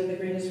strategies of the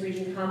Greenest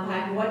Region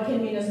Compact. What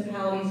can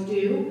municipalities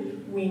do?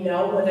 We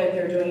know whether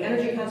they're doing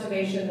energy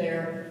conservation,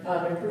 they're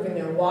improving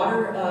their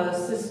water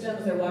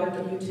systems, their water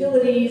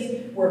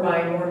utilities, we're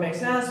buying more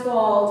mixed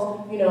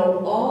asphalt,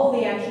 all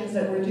the actions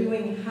that we're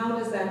doing, how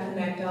does that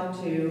connect up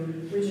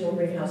to regional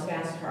greenhouse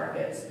gas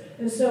targets?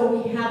 And so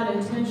we have an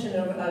intention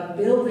of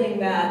building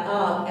that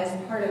up as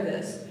part of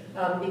this,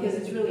 because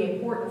it's really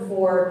important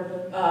for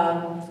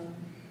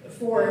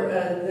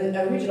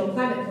the regional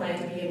climate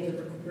plan to be able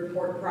to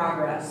report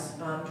progress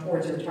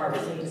towards your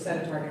targets. You need to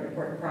set a target,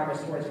 report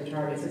progress towards your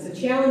targets. It's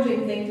a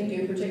challenging thing to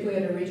do,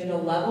 particularly at a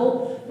regional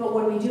level, but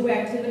when we do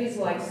activities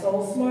like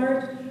Soul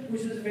Smart,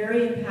 which was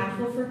very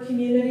impactful for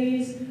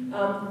communities,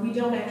 we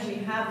don't actually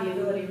have the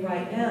ability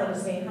right now to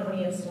say how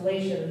many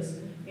installations,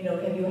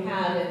 have you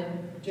had,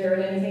 and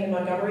Jared, anything in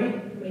Montgomery?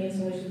 How many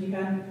installations you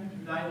had?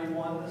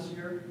 91 this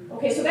year.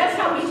 Okay, so that's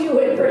how we do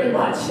it pretty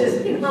much,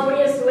 is how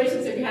many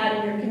installations have you had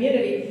in your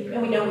community,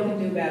 and we know we can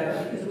do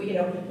better, because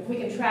if we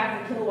can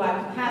track the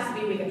kilowatt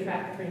capacity, we can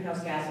track the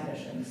greenhouse gas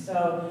emissions.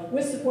 So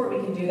with support, we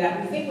can do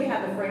that. We think we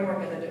have the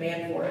framework and the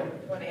demand for it.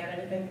 Do you want to add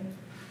anything?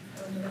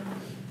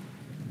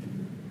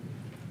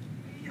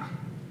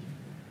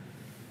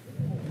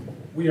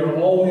 We are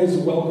always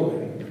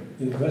welcoming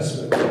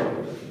investment.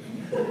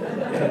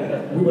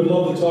 And we would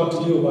love to talk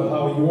to you about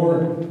how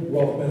your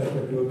wealth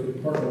management group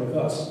could partner with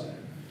us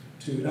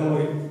to not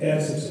only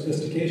add some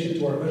sophistication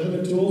to our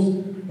measurement tools,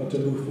 but to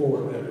move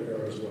forward in that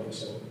regard as well.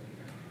 So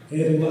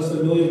anything less than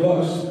 $1 million.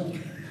 Well,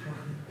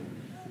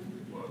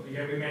 we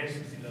managed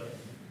to see the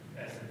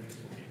SMEs.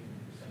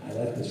 I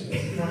like this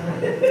guy.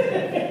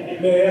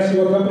 May I ask you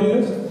what company it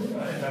is?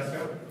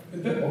 Invesco. Of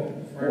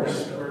course.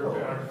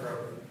 We're on pro.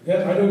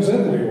 Yeah, I know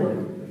exactly where you are.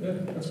 Yeah,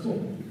 that's cool.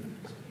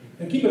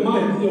 And keep in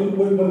mind,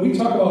 when we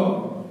talk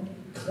about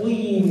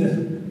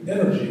clean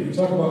energy, we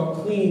talk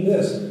about clean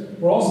this,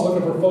 we're also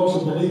looking for folks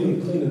who believe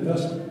in clean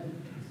investment.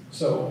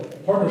 So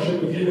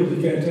partnership with you would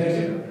be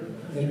fantastic,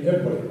 and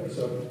everybody.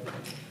 So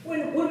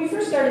when we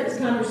first started this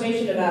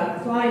conversation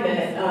about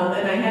climate,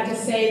 and I have to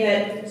say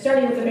that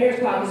starting with the Mayor's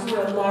Caucus,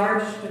 we're a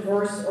large,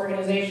 diverse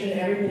organization.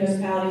 Every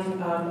municipality is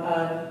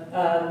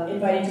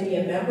invited to be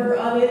a member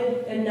of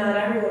it, and not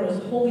everyone was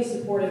wholly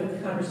supportive of the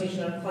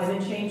conversation on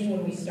climate change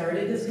when we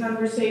started this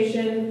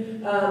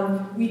conversation.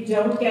 We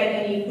don't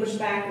get any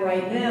pushback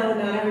right now.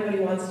 Not everybody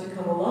wants to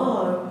come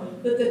along.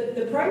 But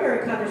the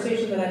primary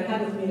conversation that I've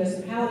had with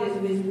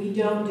municipalities is we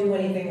don't do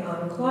anything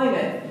on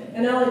climate.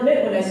 And I'll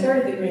admit, when I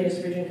started the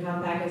Greenest Region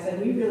Compact, I said,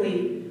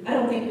 I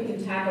don't think we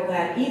can tackle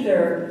that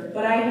either,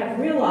 but I have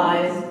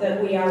realized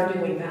that we are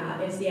doing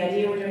that. It's the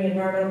idea we're doing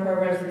environmental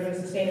programs, we're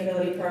doing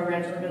sustainability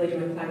programs, we're really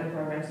doing climate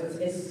programs, so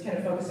it's kind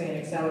of focusing and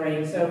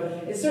accelerating.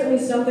 So it's certainly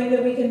something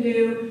that we can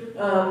do,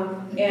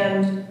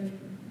 and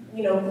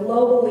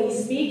globally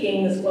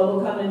speaking, this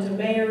Global Covenant of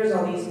Mayors,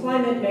 all these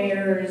climate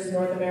mayors,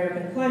 North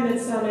American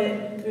Climate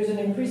Summit, there's an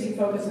increasing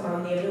focus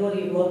on the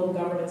ability of local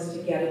governments to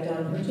get it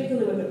done,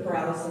 particularly with the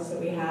paralysis that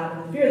we have,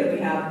 and the fear that we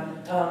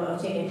have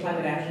of taking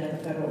climate action at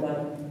the federal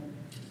level.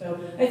 So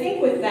I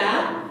think with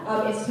that,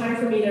 it's time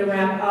for me to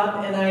wrap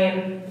up, and I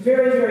am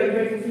very, very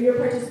grateful for your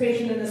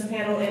participation in this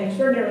panel and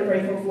extraordinarily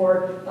grateful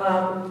for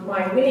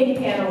my winning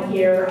panel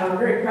here. I'm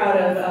very proud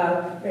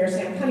of Mayor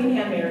Sam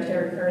Cunningham, Mayor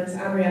Terry Kearns,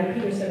 Andrea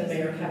Peterson, and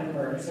Mayor Kevin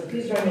Burns. So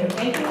please join me in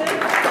thanking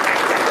them.